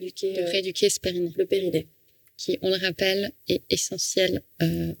rééduquer le périnée. Qui, on le rappelle, est essentiel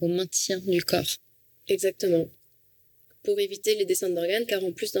au maintien du corps. Exactement. Pour éviter les descentes d'organes, car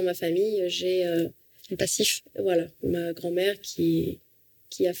en plus dans ma famille, j'ai un passif. Voilà, ma grand-mère qui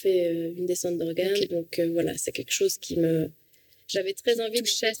a fait une descente d'organes, donc voilà, c'est quelque chose qui j'avais très envie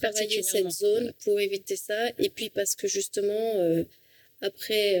de travailler cette zone pour éviter ça. Et puis parce que justement,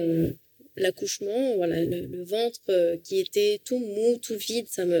 après l'accouchement, voilà, le ventre qui était tout mou, tout vide,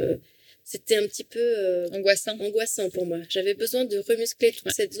 c'était un petit peu angoissant pour moi. J'avais besoin de remuscler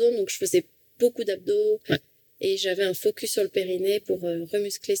toute cette zone, donc je faisais beaucoup d'abdos et j'avais un focus sur le périnée pour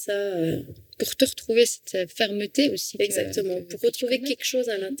remuscler ça. Pour te retrouver cette fermeté aussi. Exactement, pour retrouver quelque chose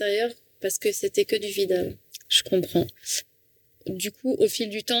à l'intérieur parce que c'était que du vide. Je comprends. Du coup, au fil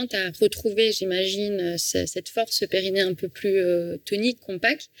du temps, tu as retrouvé, j'imagine, cette force, ce périnée un peu plus tonique,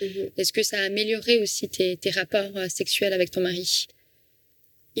 compact. Est-ce que ça a amélioré aussi tes rapports sexuels avec ton mari?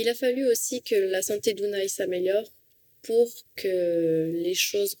 Il a fallu aussi que la santé d'Unai s'améliore pour que les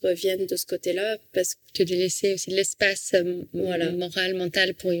choses reviennent de ce côté-là, parce que te laisser aussi de l'espace moral,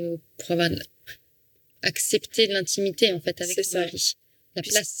 mental pour avoir accepté de l'intimité, en fait, avec ton mari.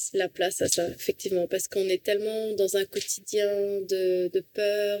 La place à ça, effectivement, parce qu'on est tellement dans un quotidien de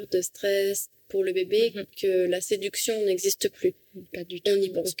peur, de stress pour le bébé que la séduction n'existe plus. Pas du tout. On n'y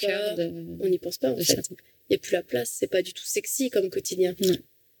pense pas. On n'y pense pas, en fait. Il n'y a plus la place. C'est pas du tout sexy comme quotidien. Non.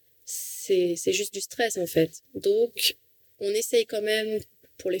 C'est juste du stress, en fait. Donc, on essaye quand même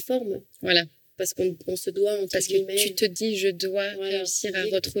pour les formes. Voilà. Parce qu'on se doit, parce que tu te dis, je dois réussir à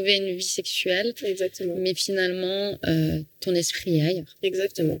retrouver une vie sexuelle. Exactement. Mais finalement, ton esprit est ailleurs.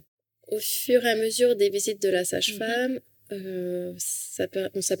 Exactement. Au fur et à mesure des visites de la sage-femme,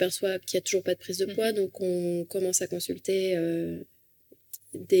 on s'aperçoit qu'il n'y a toujours pas de prise de poids, donc on commence à consulter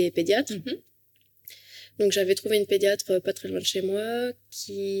des pédiatres. Donc j'avais trouvé une pédiatre pas très loin de chez moi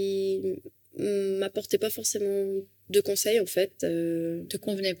qui m'apportait pas forcément de conseils, en fait. Te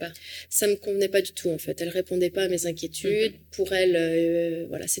convenait pas? Ça me convenait pas du tout, en fait. Elle répondait pas à mes inquiétudes. Pour elle,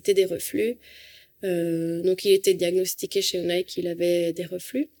 voilà, c'était des reflux. Donc il était diagnostiqué chez Unai qu'il avait des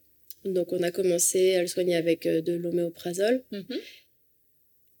reflux. Donc on a commencé à le soigner avec de l'homéoprazole.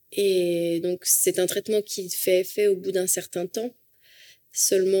 Et donc c'est un traitement qui fait effet au bout d'un certain temps.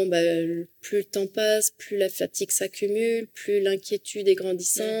 Seulement, plus le temps passe, plus la fatigue s'accumule, plus l'inquiétude est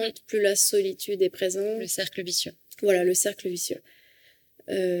grandissante, plus la solitude est présente. Le cercle vicieux. Voilà, le cercle vicieux.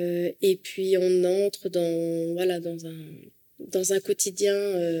 Et puis on entre dans un quotidien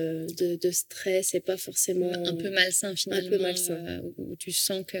de stress et pas forcément... Un peu malsain, finalement. Un peu malsain. Où tu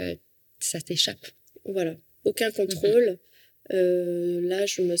sens que ça t'échappe. Voilà. Aucun contrôle. Là,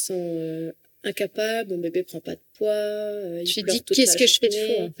 je me sens incapable, mon bébé prend pas de poids, il Tu te pleure dis, toute qu'est-ce la que je fais de faux,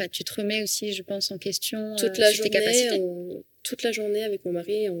 journée. en fait? Tu te remets aussi, je pense, en question Toute la sur tes journée, capacités. toute la journée avec mon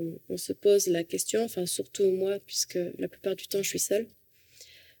mari, on se pose la question, enfin surtout moi, puisque la plupart du temps je suis seule.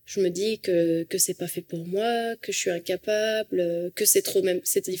 Je me dis que c'est pas fait pour moi, que je suis incapable, que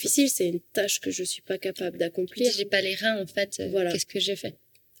c'est difficile, c'est une tâche que je suis pas capable Tu d'accomplir. dis, j'ai pas les reins, en fait. Voilà. Qu'est-ce que j'ai fait?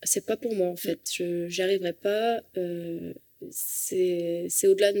 C'est pas pour moi en fait. J'y arriverai pas. C'est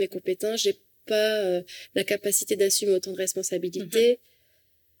au-delà de mes compétences. J'ai pas la capacité d'assumer autant de responsabilités.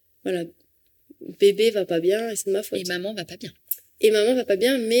 Voilà, bébé va pas bien et c'est de ma faute. Et maman va pas bien. Et maman va pas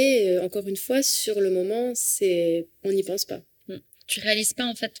bien, mais encore une fois, sur le moment, on n'y pense pas. Tu réalises pas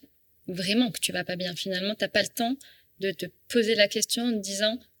en fait vraiment que tu vas pas bien. Finalement, t'as pas le temps de te poser la question en te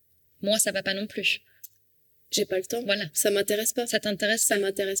disant, moi ça va pas non plus. J'ai pas le temps. Voilà. Ça m'intéresse pas. Ça t'intéresse Ça pas.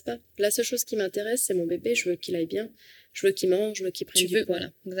 m'intéresse pas. La seule chose qui m'intéresse, c'est mon bébé. Je veux qu'il aille bien. Je veux qu'il mange. Je veux qu'il prenne Tu du veux, poids.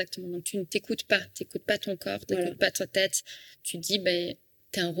 voilà, exactement. Donc tu ne t'écoutes pas ton corps, t'écoutes pas ta tête. Tu te dis, ben,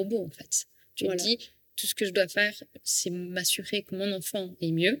 t'es un robot en fait. Tu te dis, tout ce que je dois faire, c'est m'assurer que mon enfant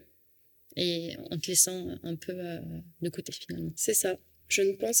est mieux et en te laissant un peu de côté finalement. C'est ça. Je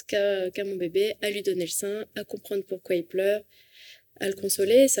ne pense qu'à mon bébé, à lui donner le sein, à comprendre pourquoi il pleure, à le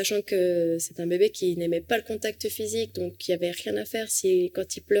consoler, sachant que c'est un bébé qui n'aimait pas le contact physique, donc il n'y avait rien à faire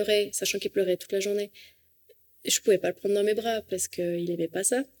quand il pleurait, sachant qu'il pleurait toute la journée. Je pouvais pas le prendre dans mes bras parce qu'il n'aimait pas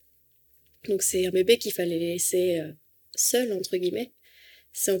ça. Donc c'est un bébé qu'il fallait laisser seul, entre guillemets.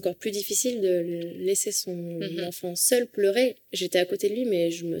 C'est encore plus difficile de laisser son enfant seul pleurer. J'étais à côté de lui, mais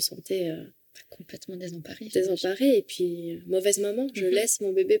je me sentais complètement désemparée. Désemparée et puis mauvaise maman. Je laisse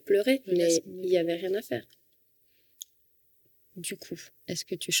mon bébé pleurer, mais il n'y avait rien à faire. Du coup, est-ce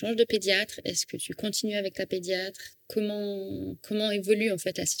que tu changes de pédiatre? Est-ce que tu continues avec ta pédiatre? Comment évolue en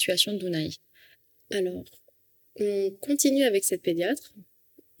fait la situation d'Unai? Alors, on continue avec cette pédiatre.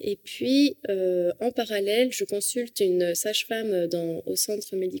 Et puis, en parallèle, je consulte une sage-femme au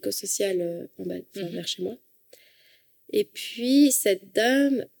centre médico-social en bas, vers chez moi. Et puis, cette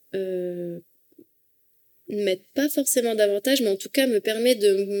dame ne m'aide pas forcément davantage, mais en tout cas me permet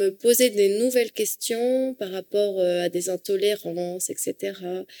de me poser des nouvelles questions par rapport à des intolérances, etc.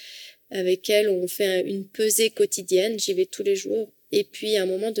 Avec elle, on fait une pesée quotidienne, j'y vais tous les jours. Et puis, à un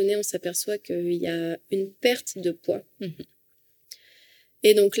moment donné, on s'aperçoit qu'il y a une perte de poids.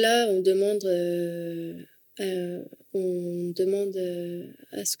 Et donc là, on demande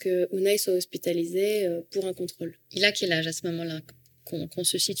à ce que Unai soit hospitalisé pour un contrôle. Il a quel âge à ce moment-là, qu'on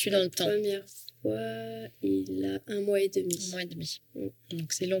se situe dans le temps? La première fois, il a 1 mois et demi. 1 mois et demi.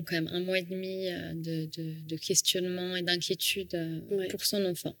 Donc c'est long quand même, 1 mois et demi de questionnement et d'inquiétude pour son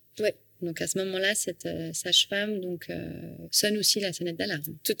enfant. Ouais. Donc à ce moment-là, cette sage-femme sonne aussi la sonnette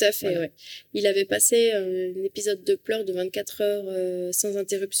d'alarme. Tout à fait, ouais. Il avait passé un épisode de pleurs de 24 heures sans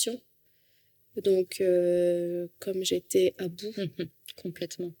interruption. Donc comme j'étais à bout,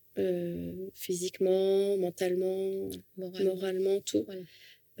 complètement, physiquement, mentalement, moralement, tout.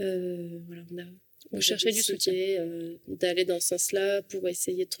 Voilà, on cherchait du soutien, d'aller dans ce sens-là pour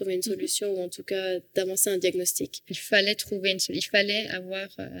essayer de trouver une solution ou en tout cas d'avancer un diagnostic. Il fallait trouver il fallait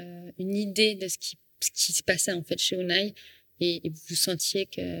avoir une idée de ce qui se passait en fait chez Unai et vous sentiez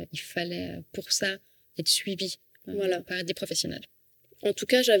qu'il fallait pour ça être suivi par des professionnels. En tout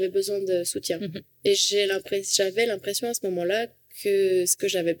cas, j'avais besoin de soutien et j'avais l'impression à ce moment-là que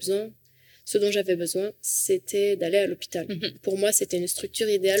ce dont j'avais besoin, c'était d'aller à l'hôpital. Pour moi, c'était une structure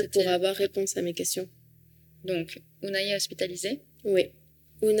idéale pour avoir réponse à mes questions. Donc, Unai est hospitalisé? Oui.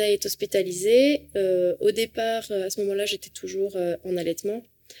 Unai est hospitalisé. Au départ, à ce moment-là, j'étais toujours en allaitement.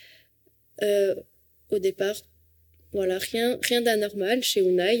 Au départ, voilà, rien d'anormal chez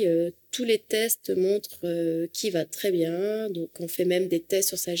Unai. Tous les tests montrent qu'il va très bien. Donc, on fait même des tests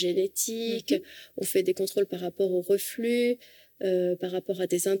sur sa génétique. On fait des contrôles par rapport au reflux. Par rapport à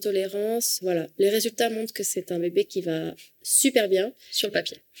des intolérances. Voilà. Les résultats montrent que c'est un bébé qui va super bien. Sur le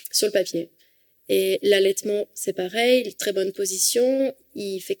papier. Sur le papier. Et l'allaitement, c'est pareil, très bonne position.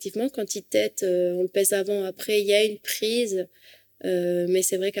 Effectivement, quand il tète, on le pèse avant, après, il y a une prise. Mais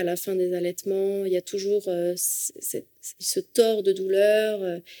c'est vrai qu'à la fin des allaitements, il y a toujours... il se tord de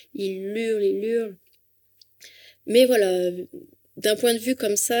douleur, il hurle. Mais voilà, d'un point de vue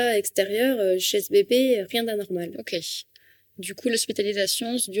comme ça, extérieur, chez ce bébé, rien d'anormal. Ok. Du coup,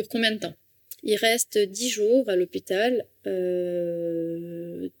 l'hospitalisation dure combien de temps? Il reste 10 jours à l'hôpital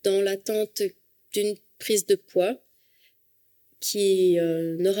dans l'attente d'une prise de poids qui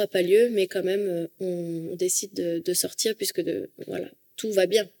n'aura pas lieu, mais quand même, on décide de sortir puisque voilà, tout va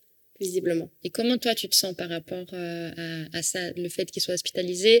bien, visiblement. Et comment toi, tu te sens par rapport à ça, le fait qu'il soit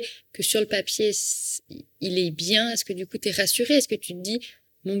hospitalisé, que sur le papier, il est bien? Est-ce que du coup, tu es rassurée? Est-ce que tu te dis,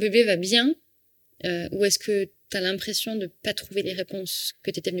 mon bébé va bien? ou est-ce que tu as l'impression de ne pas trouver les réponses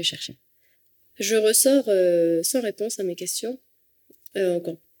que tu étais venu chercher? Je ressors sans réponse à mes questions,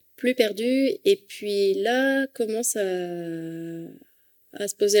 encore plus perdue. Et puis là, commence à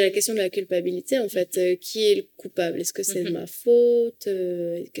se poser la question de la culpabilité, en fait. Qui est le coupable? Est-ce que c'est de ma faute?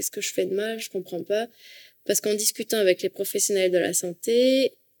 Qu'est-ce que je fais de mal? Je comprends pas. Parce qu'en discutant avec les professionnels de la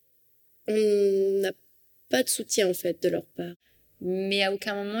santé, on n'a pas de soutien, en fait, de leur part. Mais à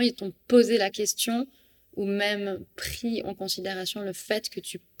aucun moment, ils t'ont posé la question ou même pris en considération le fait que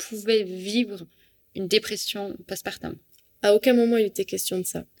tu pouvais vivre une dépression postpartum? À aucun moment, il était question de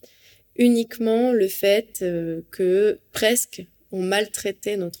ça. Uniquement le fait que presque on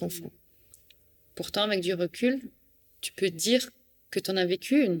maltraitait notre enfant. Pourtant, avec du recul, tu peux dire que tu en as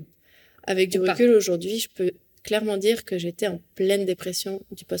vécu une. Avec du recul, aujourd'hui, je peux clairement dire que j'étais en pleine dépression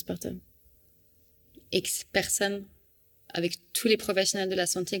du postpartum. Et que personne, avec tous les professionnels de la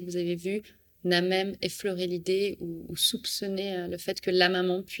santé que vous avez vus, n'a même effleuré l'idée ou soupçonné le fait que la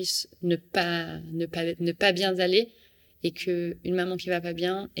maman puisse ne pas bien aller et qu'une maman qui va pas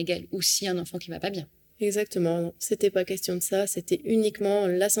bien égale aussi un enfant qui va pas bien. Exactement, non. C'était pas question de ça, c'était uniquement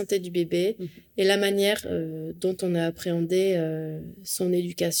la santé du bébé et la manière dont on a appréhendé son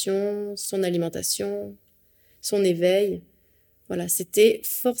éducation, son alimentation, son éveil. Voilà, c'était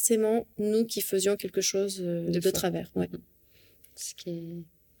forcément nous qui faisions quelque chose de travers. Ouais. Ce qui est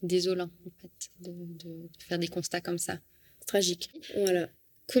désolant, en fait, de faire des constats comme ça. Tragique. Voilà.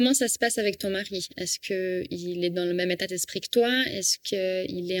 Comment ça se passe avec ton mari? Est-ce qu'il est dans le même état d'esprit que toi? Est-ce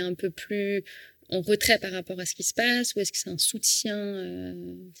qu'il est un peu plus en retrait par rapport à ce qui se passe? Ou est-ce que c'est un soutien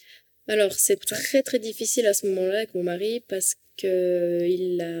Alors, c'est très, très difficile à ce moment-là avec mon mari parce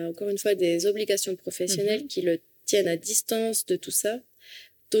qu'il a encore une fois des obligations professionnelles qui le tiennent à distance de tout ça.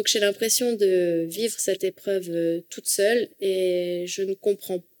 Donc, j'ai l'impression de vivre cette épreuve toute seule et je ne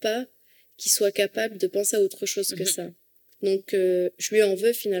comprends pas qu'il soit capable de penser à autre chose que ça. Donc, je lui en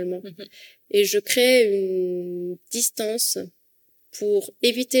veux finalement. Et je crée une distance pour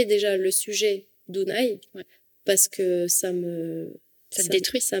éviter déjà le sujet d'Unai parce que ça me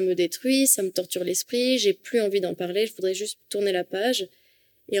détruit, ça me torture l'esprit. J'ai plus envie d'en parler. Je voudrais juste tourner la page.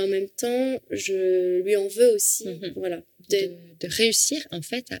 Et en même temps, je lui en veux aussi, voilà, de réussir en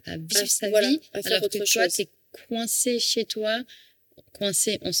fait à vivre sa vie, à faire alors autre que toi, chose. t'es coincé chez toi,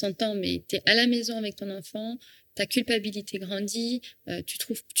 coincé, on s'entend, mais t'es à la maison avec ton enfant, ta culpabilité grandit,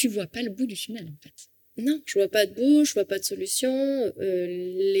 tu vois pas le bout du tunnel en fait. Non, je vois pas de bout, je vois pas de solution.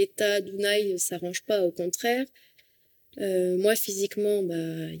 L'état d'Unai s'arrange pas, au contraire. Moi, physiquement,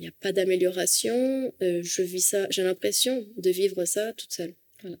 y a pas d'amélioration. Je vis ça, j'ai l'impression de vivre ça toute seule.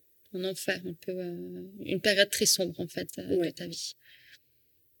 Voilà, un enfer, un peu, une période très sombre en fait de ta vie.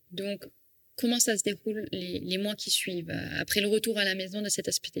 Donc, comment ça se déroule les mois qui suivent? Après le retour à la maison de cette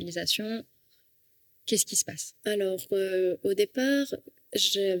hospitalisation, qu'est-ce qui se passe? Alors, au départ,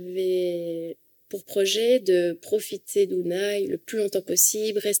 j'avais pour projet de profiter d'Unai le plus longtemps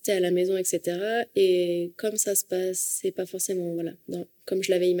possible, rester à la maison, etc. Et comme ça se passe, c'est pas forcément, voilà, comme je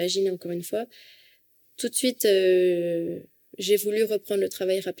l'avais imaginé encore une fois, tout de suite, j'ai voulu reprendre le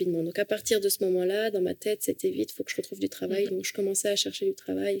travail rapidement. Donc, à partir de ce moment-là, dans ma tête, c'était vite, faut que je retrouve du travail. Donc, je commençais à chercher du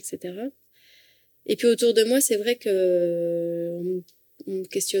travail, etc. Et puis, autour de moi, c'est vrai que on me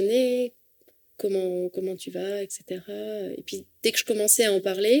questionnait comment tu vas, etc. Et puis, dès que je commençais à en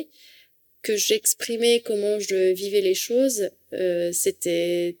parler, que j'exprimais comment je vivais les choses,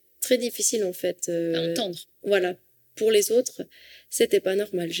 c'était très difficile, en fait. À entendre. Voilà. Pour les autres, c'était pas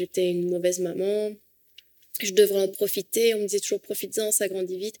normal. J'étais une mauvaise maman. Je devrais en profiter. On me disait toujours profite-en, ça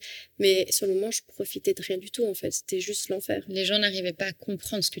grandit vite. Mais sur le moment, je profitais de rien du tout, en fait. C'était juste l'enfer. Les gens n'arrivaient pas à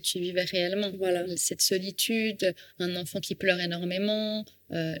comprendre ce que tu vivais réellement. Voilà. Cette solitude, un enfant qui pleure énormément,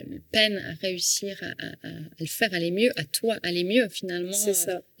 peine à réussir à le faire aller mieux, à toi aller mieux finalement. C'est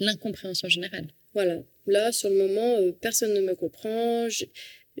ça. L'incompréhension générale. Voilà. Là, sur le moment, personne ne me comprend.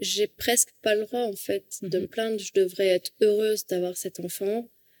 J'ai presque pas le droit, en fait, de me plaindre. Je devrais être heureuse d'avoir cet enfant.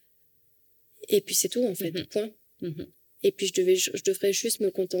 Et puis c'est tout, en fait, point. Et puis je devrais juste me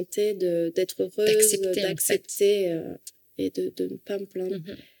contenter d'être heureuse, d'accepter en fait. Et de ne pas me plaindre.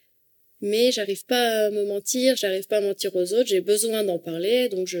 Mais j'arrive pas à me mentir, j'arrive pas à mentir aux autres, j'ai besoin d'en parler,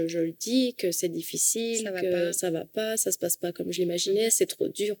 donc je le dis que c'est difficile, ça va pas, ça se passe pas comme je l'imaginais, c'est trop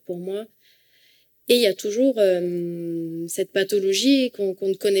dur pour moi. Et il y a toujours cette pathologie qu'on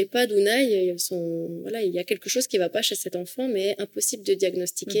ne connaît pas d'Unai, voilà, il y a quelque chose qui va pas chez cet enfant, mais impossible de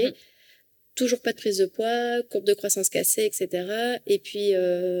diagnostiquer. Toujours pas de prise de poids, courbe de croissance cassée, etc. Et puis,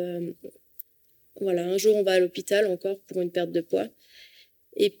 voilà, un jour, on va à l'hôpital encore pour une perte de poids.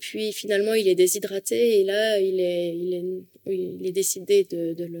 Et puis, finalement, il est déshydraté et là, il est décidé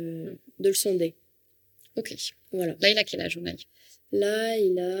de le sonder. Ok. Voilà. Là, il a quel âge, Unai? Là,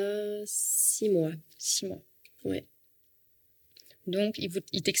 il a 6 mois. 6 mois. Ouais. Donc,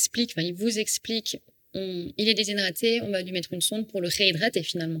 il t'explique, enfin, il vous explique, il est déshydraté, on va lui mettre une sonde pour le réhydrater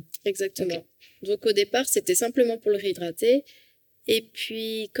finalement. Exactement. Ok. Donc au départ, c'était simplement pour le réhydrater. Et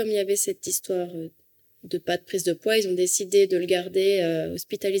puis, comme il y avait cette histoire de pas de prise de poids, ils ont décidé de le garder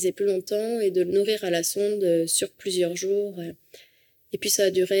hospitalisé plus longtemps et de le nourrir à la sonde sur plusieurs jours. Et puis ça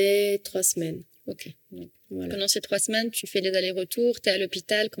a duré 3 semaines. Ok. Donc, Voilà. pendant ces 3 semaines, tu fais les allers-retours, tu es à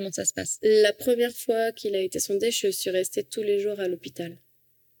l'hôpital, comment ça se passe? La première fois qu'il a été sondé, je suis restée tous les jours à l'hôpital.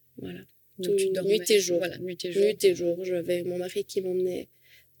 Voilà. Donc, tu dormais, nuit et jour. Voilà, nuit et jour. Nuit et jour. J'avais mon mari qui m'emmenait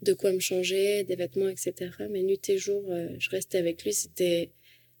de quoi me changer, des vêtements, etc. Mais nuit et jour, je restais avec lui. C'était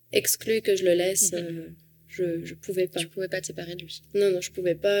exclu que je le laisse. Je pouvais pas. Tu pouvais pas te séparer de lui. Non, je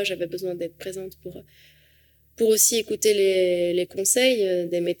pouvais pas. J'avais besoin d'être présente pour aussi écouter les conseils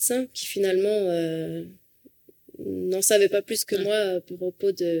des médecins qui finalement n'en savaient pas plus que moi à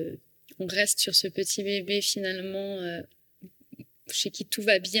propos de... On reste sur ce petit bébé finalement chez qui tout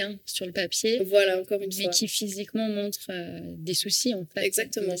va bien sur le papier. Voilà, encore une mais fois. qui physiquement montre des soucis en fait.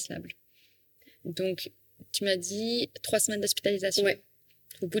 Exactement. Donc, tu m'as dit 3 semaines d'hospitalisation. Ouais.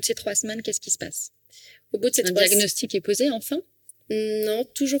 Au bout de ces 3 semaines, qu'est-ce qui se passe? Au bout de ces Un diagnostic est posé enfin? Non,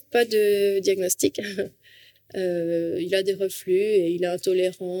 toujours pas de diagnostic. Il a des reflux et il est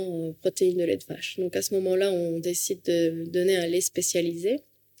intolérant aux protéines de lait de vache. Donc à ce moment-là, on décide de donner un lait spécialisé,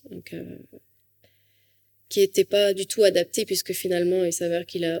 donc, qui n'était pas du tout adapté puisque finalement il s'avère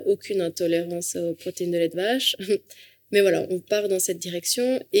qu'il a aucune intolérance aux protéines de lait de vache. Mais voilà, on part dans cette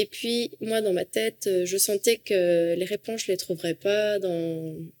direction. Et puis moi, dans ma tête, je sentais que les réponses, je les trouverais pas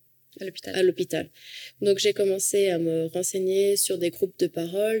à l'hôpital. Donc j'ai commencé à me renseigner sur des groupes de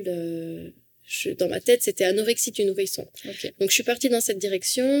parole. Dans ma tête, c'était anorexie du nourrisson. Okay. Donc je suis partie dans cette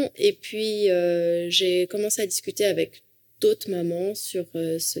direction et puis j'ai commencé à discuter avec d'autres mamans sur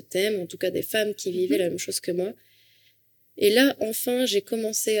ce thème, en tout cas des femmes qui vivaient la même chose que moi. Et là, enfin, j'ai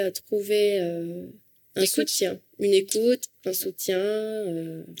commencé à trouver un soutien, une écoute, un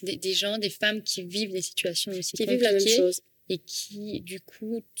soutien. Des gens, des femmes qui vivent des situations aussi qui vivent la même chose. Et qui, du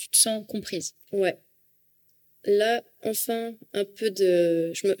coup, tu te sens comprise. Ouais. Là, enfin, un peu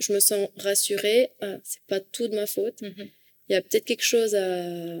de... Je me sens rassurée. Ah, c'est pas tout de ma faute. Il y a peut-être quelque chose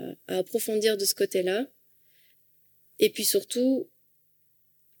à approfondir de ce côté-là. Et puis surtout,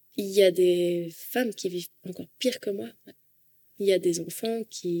 il y a des femmes qui vivent encore pire que moi. Il y a des enfants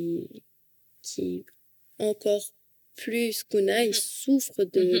qui encore plus qu'Unai, souffrent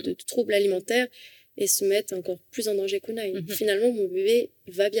de troubles alimentaires et se mettent encore plus en danger qu'Unai. Finalement, mon bébé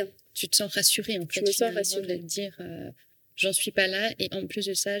va bien. Tu te sens rassurée en fait. Je me sens rassurée. De dire j'en suis pas là et en plus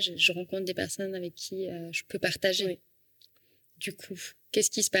de ça je rencontre des personnes avec qui je peux partager. Oui. Du coup,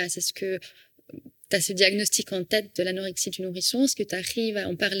 qu'est-ce qui se passe? Est-ce que tu as ce diagnostic en tête de l'anorexie du nourrisson? Est-ce que tu arrives à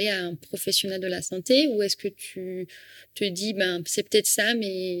en parler à un professionnel de la santé ou est-ce que tu te dis c'est peut-être ça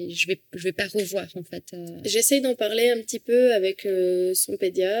mais je vais pas revoir en fait? J'essaye d'en parler un petit peu avec son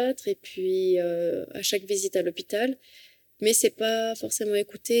pédiatre et puis à chaque visite à l'hôpital. Mais c'est pas forcément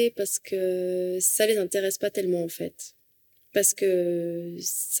écouté parce que ça les intéresse pas tellement en fait. Parce que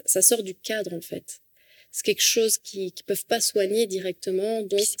ça sort du cadre en fait. C'est quelque chose qu'ils peuvent pas soigner directement.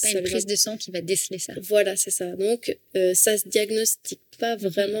 Donc c'est pas une prise de sang qui va déceler ça. Voilà, c'est ça. Donc ça se diagnostique pas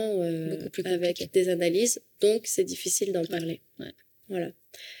vraiment avec des analyses. Donc c'est difficile d'en parler. Ouais. Voilà.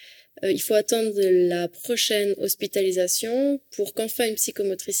 Il faut attendre la prochaine hospitalisation pour qu'enfin une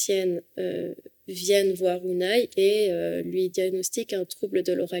psychomotricienne vienne voir Unai et lui diagnostique un trouble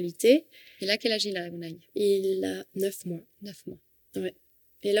de l'oralité. Et là, quel âge il a, Unai? Il a 9 mois. 9 mois. Ouais.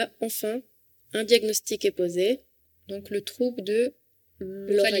 Et là, enfin, un diagnostic est posé. Donc, le trouble de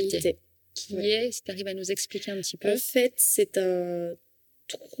l'oralité. Qui est, si tu arrives à nous expliquer un petit peu. En fait, c'est un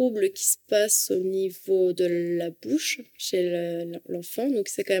trouble qui se passe au niveau de la bouche chez l'enfant. Donc,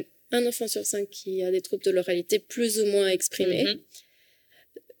 c'est quand même un enfant sur 5 qui a des troubles de l'oralité plus ou moins exprimés.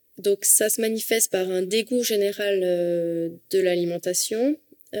 Donc, ça se manifeste par un dégoût général de l'alimentation.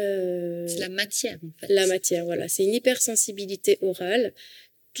 C'est la matière, en fait. La matière, voilà. C'est une hypersensibilité orale.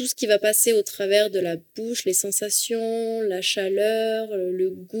 Tout ce qui va passer au travers de la bouche, les sensations, la chaleur, le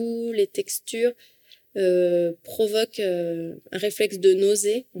goût, les textures, provoque un réflexe de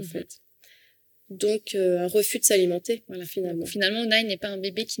nausée, en fait. Donc, un refus de s'alimenter, voilà, finalement. Donc, finalement, Unai n'est pas un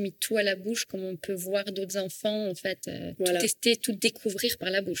bébé qui met tout à la bouche comme on peut voir d'autres enfants, en fait. Voilà. Tout tester, tout découvrir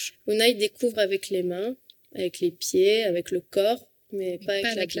par la bouche. Unai découvre avec les mains, avec les pieds, avec le corps, mais pas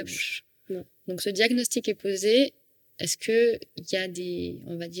avec la bouche. Non. Donc, ce diagnostic est posé. Est-ce qu'il y a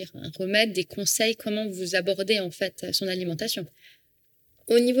un remède, des conseils, comment vous abordez, en fait, son alimentation?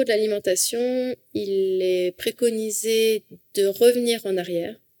 Au niveau de l'alimentation, il est préconisé de revenir en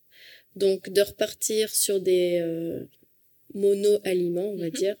arrière, donc de repartir sur des mono-aliments, on va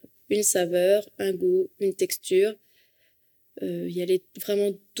dire, une saveur, un goût, une texture, y aller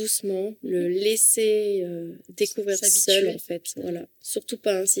vraiment doucement, le laisser découvrir seul en fait, voilà. Surtout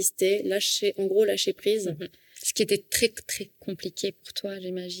pas insister, lâcher prise. Ce qui était très très compliqué pour toi,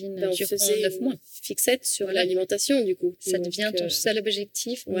 j'imagine, on durant faisait 9 mois. Fixette sur l'alimentation du coup. Ça devient ton seul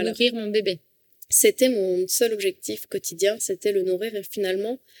objectif, nourrir mon bébé. C'était mon seul objectif quotidien, c'était le nourrir et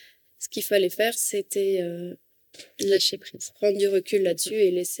finalement, ce qu'il fallait faire, c'était lâcher prise, prendre du recul là-dessus et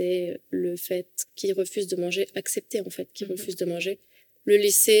laisser le fait qu'il refuse de manger, accepter en fait qu'il refuse de manger, le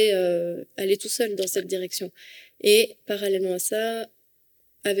laisser aller tout seul dans cette direction. Et parallèlement à ça,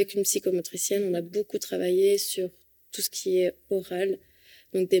 avec une psychomotricienne, on a beaucoup travaillé sur tout ce qui est oral,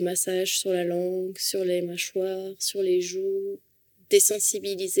 donc des massages sur la langue, sur les mâchoires, sur les joues,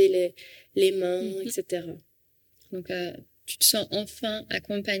 désensibiliser les mains, etc. Donc tu te sens enfin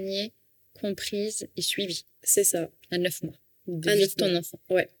accompagnée, comprise et suivie. C'est ça. À 9 mois. De ton enfant.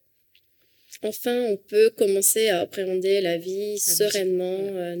 Ouais. Enfin, on peut commencer à appréhender la vie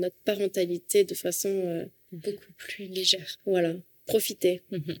sereinement, notre parentalité de façon beaucoup plus légère. Voilà. Profiter.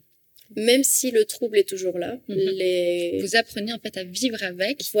 Même si le trouble est toujours là. Vous apprenez en fait à vivre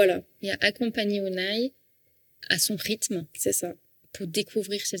avec. Voilà. Et à accompagner Unai à son rythme. C'est ça. Pour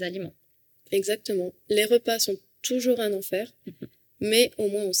découvrir ses aliments. Exactement. Les repas sont toujours un enfer. Mais au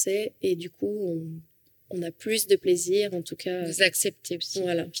moins on sait et du coup on a plus de plaisir en tout cas. Vous acceptez aussi.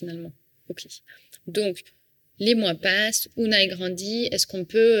 Voilà. Finalement. Ok. Donc les mois passent, Unai grandit. Est-ce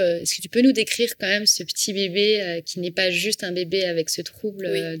que tu peux nous décrire quand même ce petit bébé qui n'est pas juste un bébé avec ce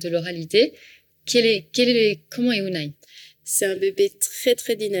trouble de l'oralité? Comment est Unai? C'est un bébé très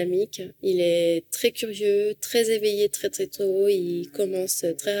très dynamique. Il est très curieux, très éveillé très très tôt. Il commence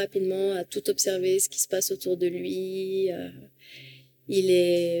très rapidement à tout observer ce qui se passe autour de lui. Il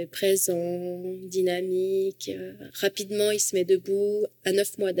est présent, dynamique. Rapidement, il se met debout. À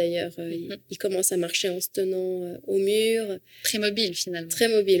 9 mois d'ailleurs, il commence à marcher en se tenant au mur. Très mobile finalement. Très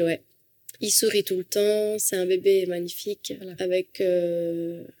mobile, ouais. Il sourit tout le temps. C'est un bébé magnifique. Voilà. Avec,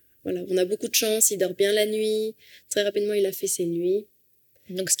 voilà, on a beaucoup de chance. Il dort bien la nuit. Très rapidement, il a fait ses nuits.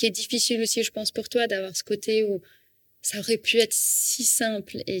 Donc, ce qui est difficile aussi, je pense, pour toi, d'avoir ce côté où ça aurait pu être si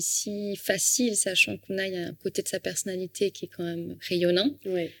simple et si facile, sachant qu'on a un côté de sa personnalité qui est quand même rayonnant.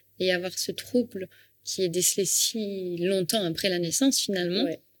 Ouais. Et avoir ce trouble qui est décelé si longtemps après la naissance, finalement,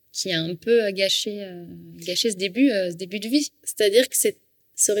 qui a un peu gâché ce début de vie. C'est-à-dire que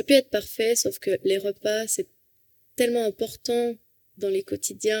ça aurait pu être parfait, sauf que les repas, c'est tellement important dans le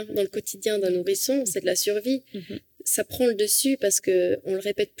quotidien d'un nourrisson, c'est de la survie. Ça prend le dessus parce que on le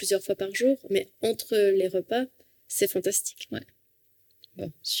répète plusieurs fois par jour, mais entre les repas, c'est fantastique. Ouais.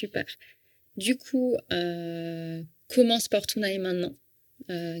 Bon, super. Du coup, comment se porte Unai maintenant?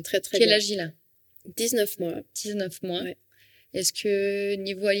 Très, très bien. Quel âge il a? 19 mois. 19 mois. Ouais. Est-ce que,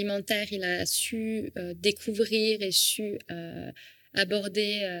 niveau alimentaire, il a su découvrir et su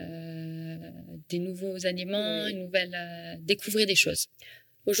aborder des nouveaux aliments, découvrir des choses?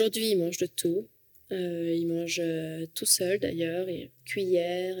 Aujourd'hui, il mange de tout. Il mange tout seul d'ailleurs,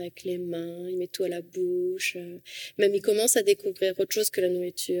 cuillère, avec les mains, il met tout à la bouche. Même il commence à découvrir autre chose que la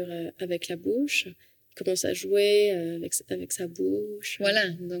nourriture avec la bouche. Il commence à jouer avec sa bouche. Voilà,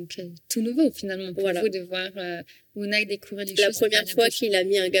 donc tout nouveau finalement pour vous de voir Unai découvrir des choses. La première fois qu'il a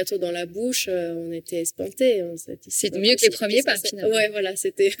mis un gâteau dans la bouche, on était espantés. C'est mieux que les premiers pas finalement. Ouais, voilà,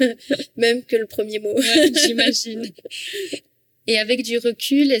 c'était même que le premier mot. Ouais, j'imagine. Et avec du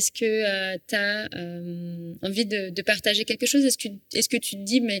recul, est-ce que tu as envie de partager quelque chose? Est-ce que tu te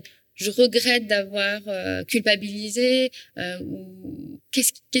dis, mais je regrette d'avoir culpabilisé ou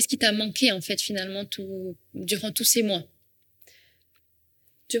qu'est-ce qui t'a manqué en fait finalement durant tous ces mois?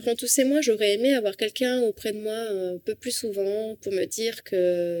 Durant tous ces mois, j'aurais aimé avoir quelqu'un auprès de moi un peu plus souvent pour me dire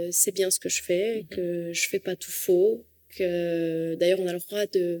que c'est bien ce que je fais, que je fais pas tout faux, que d'ailleurs on a le droit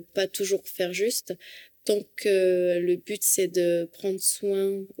de pas toujours faire juste. Tant que le but c'est de prendre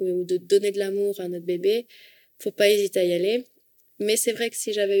soin ou de donner de l'amour à notre bébé, faut pas hésiter à y aller. Mais c'est vrai que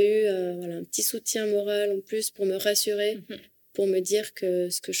si j'avais eu un petit soutien moral en plus pour me rassurer, pour me dire que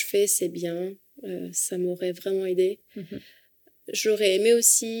ce que je fais c'est bien, ça m'aurait vraiment aidé. J'aurais aimé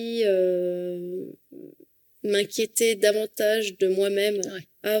aussi m'inquiéter davantage de moi-même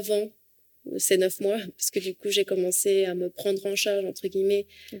avant ces 9 mois, parce que du coup j'ai commencé à me prendre en charge entre guillemets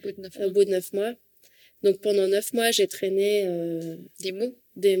au bout de 9 mois. Donc pendant 9 mois, j'ai traîné des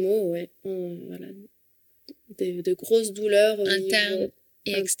mots, ouais, voilà, de grosses douleurs internes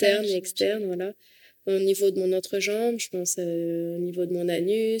et externes, voilà, au niveau de mon entrejambe, je pense au niveau de mon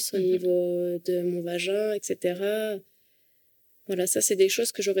anus, au niveau de mon vagin, etc. Voilà, ça, c'est des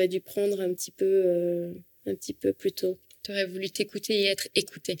choses que j'aurais dû prendre un petit peu plus tôt. Tu aurais voulu t'écouter et être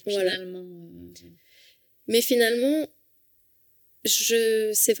écoutée, voilà. Finalement. Mais finalement,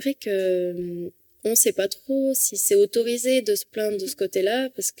 c'est vrai que on sait pas trop si c'est autorisé de se plaindre de ce côté-là,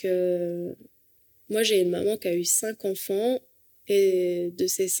 parce que moi, j'ai une maman qui a eu 5 enfants, et de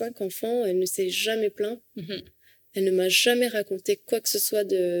ces 5 enfants, elle ne s'est jamais plainte. Elle ne m'a jamais raconté quoi que ce soit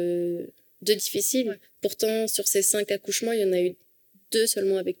de difficile. Ouais. Pourtant, sur ces 5 accouchements, il y en a eu 2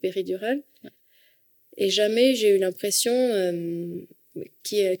 seulement avec péridurale. Ouais. Et jamais j'ai eu l'impression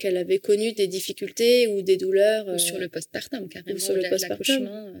qu'elle avait connu des difficultés ou des douleurs. Ou sur le postpartum, carrément. Ou sur le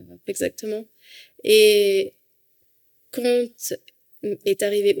postpartum. Exactement. Et quand est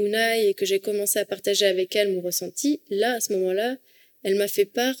arrivée Unai et que j'ai commencé à partager avec elle mon ressenti, là, à ce moment-là, elle m'a fait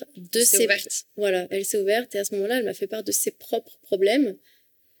part de ses... Voilà, elle s'est ouverte et à ce moment-là, elle m'a fait part de ses propres problèmes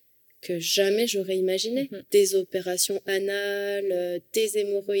que jamais j'aurais imaginé. Des opérations anales, des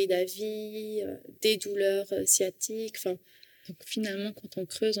hémorroïdes à vie, des douleurs sciatiques, enfin... Donc finalement, quand on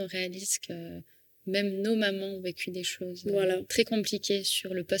creuse, on réalise que même nos mamans ont vécu des choses très compliquées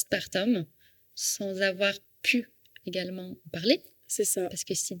sur le postpartum sans avoir pu également en parler. C'est ça. Parce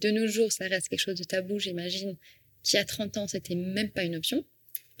que si de nos jours, ça reste quelque chose de tabou, j'imagine qu'il y a 30 ans, c'était même pas une option.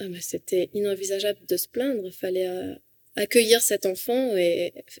 Ah bah c'était inenvisageable de se plaindre. Il fallait accueillir cet enfant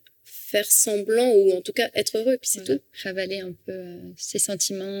et faire semblant, ou en tout cas être heureux, puis c'est tout. Ravaler un peu ses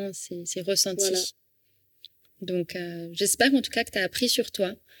sentiments, ses ressentis. Voilà. Donc, j'espère en tout cas que tu as appris sur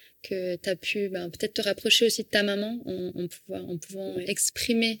toi, que tu as pu peut-être te rapprocher aussi de ta maman en pouvant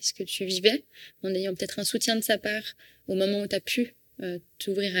exprimer ce que tu vivais, en ayant peut-être un soutien de sa part au moment où tu as pu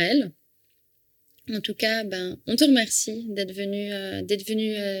t'ouvrir à elle. En tout cas, on te remercie d'être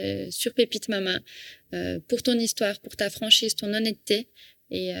venu sur Pépite Mama pour ton histoire, pour ta franchise, ton honnêteté.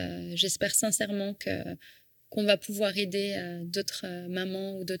 Et j'espère sincèrement qu'on va pouvoir aider d'autres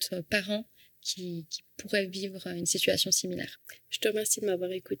mamans ou d'autres parents qui pourraient vivre une situation similaire. Je te remercie de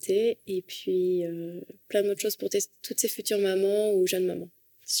m'avoir écoutée et puis plein d'autres choses pour toutes ces futures mamans ou jeunes mamans.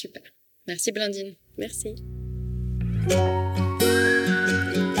 Super. Merci Blandine. Merci.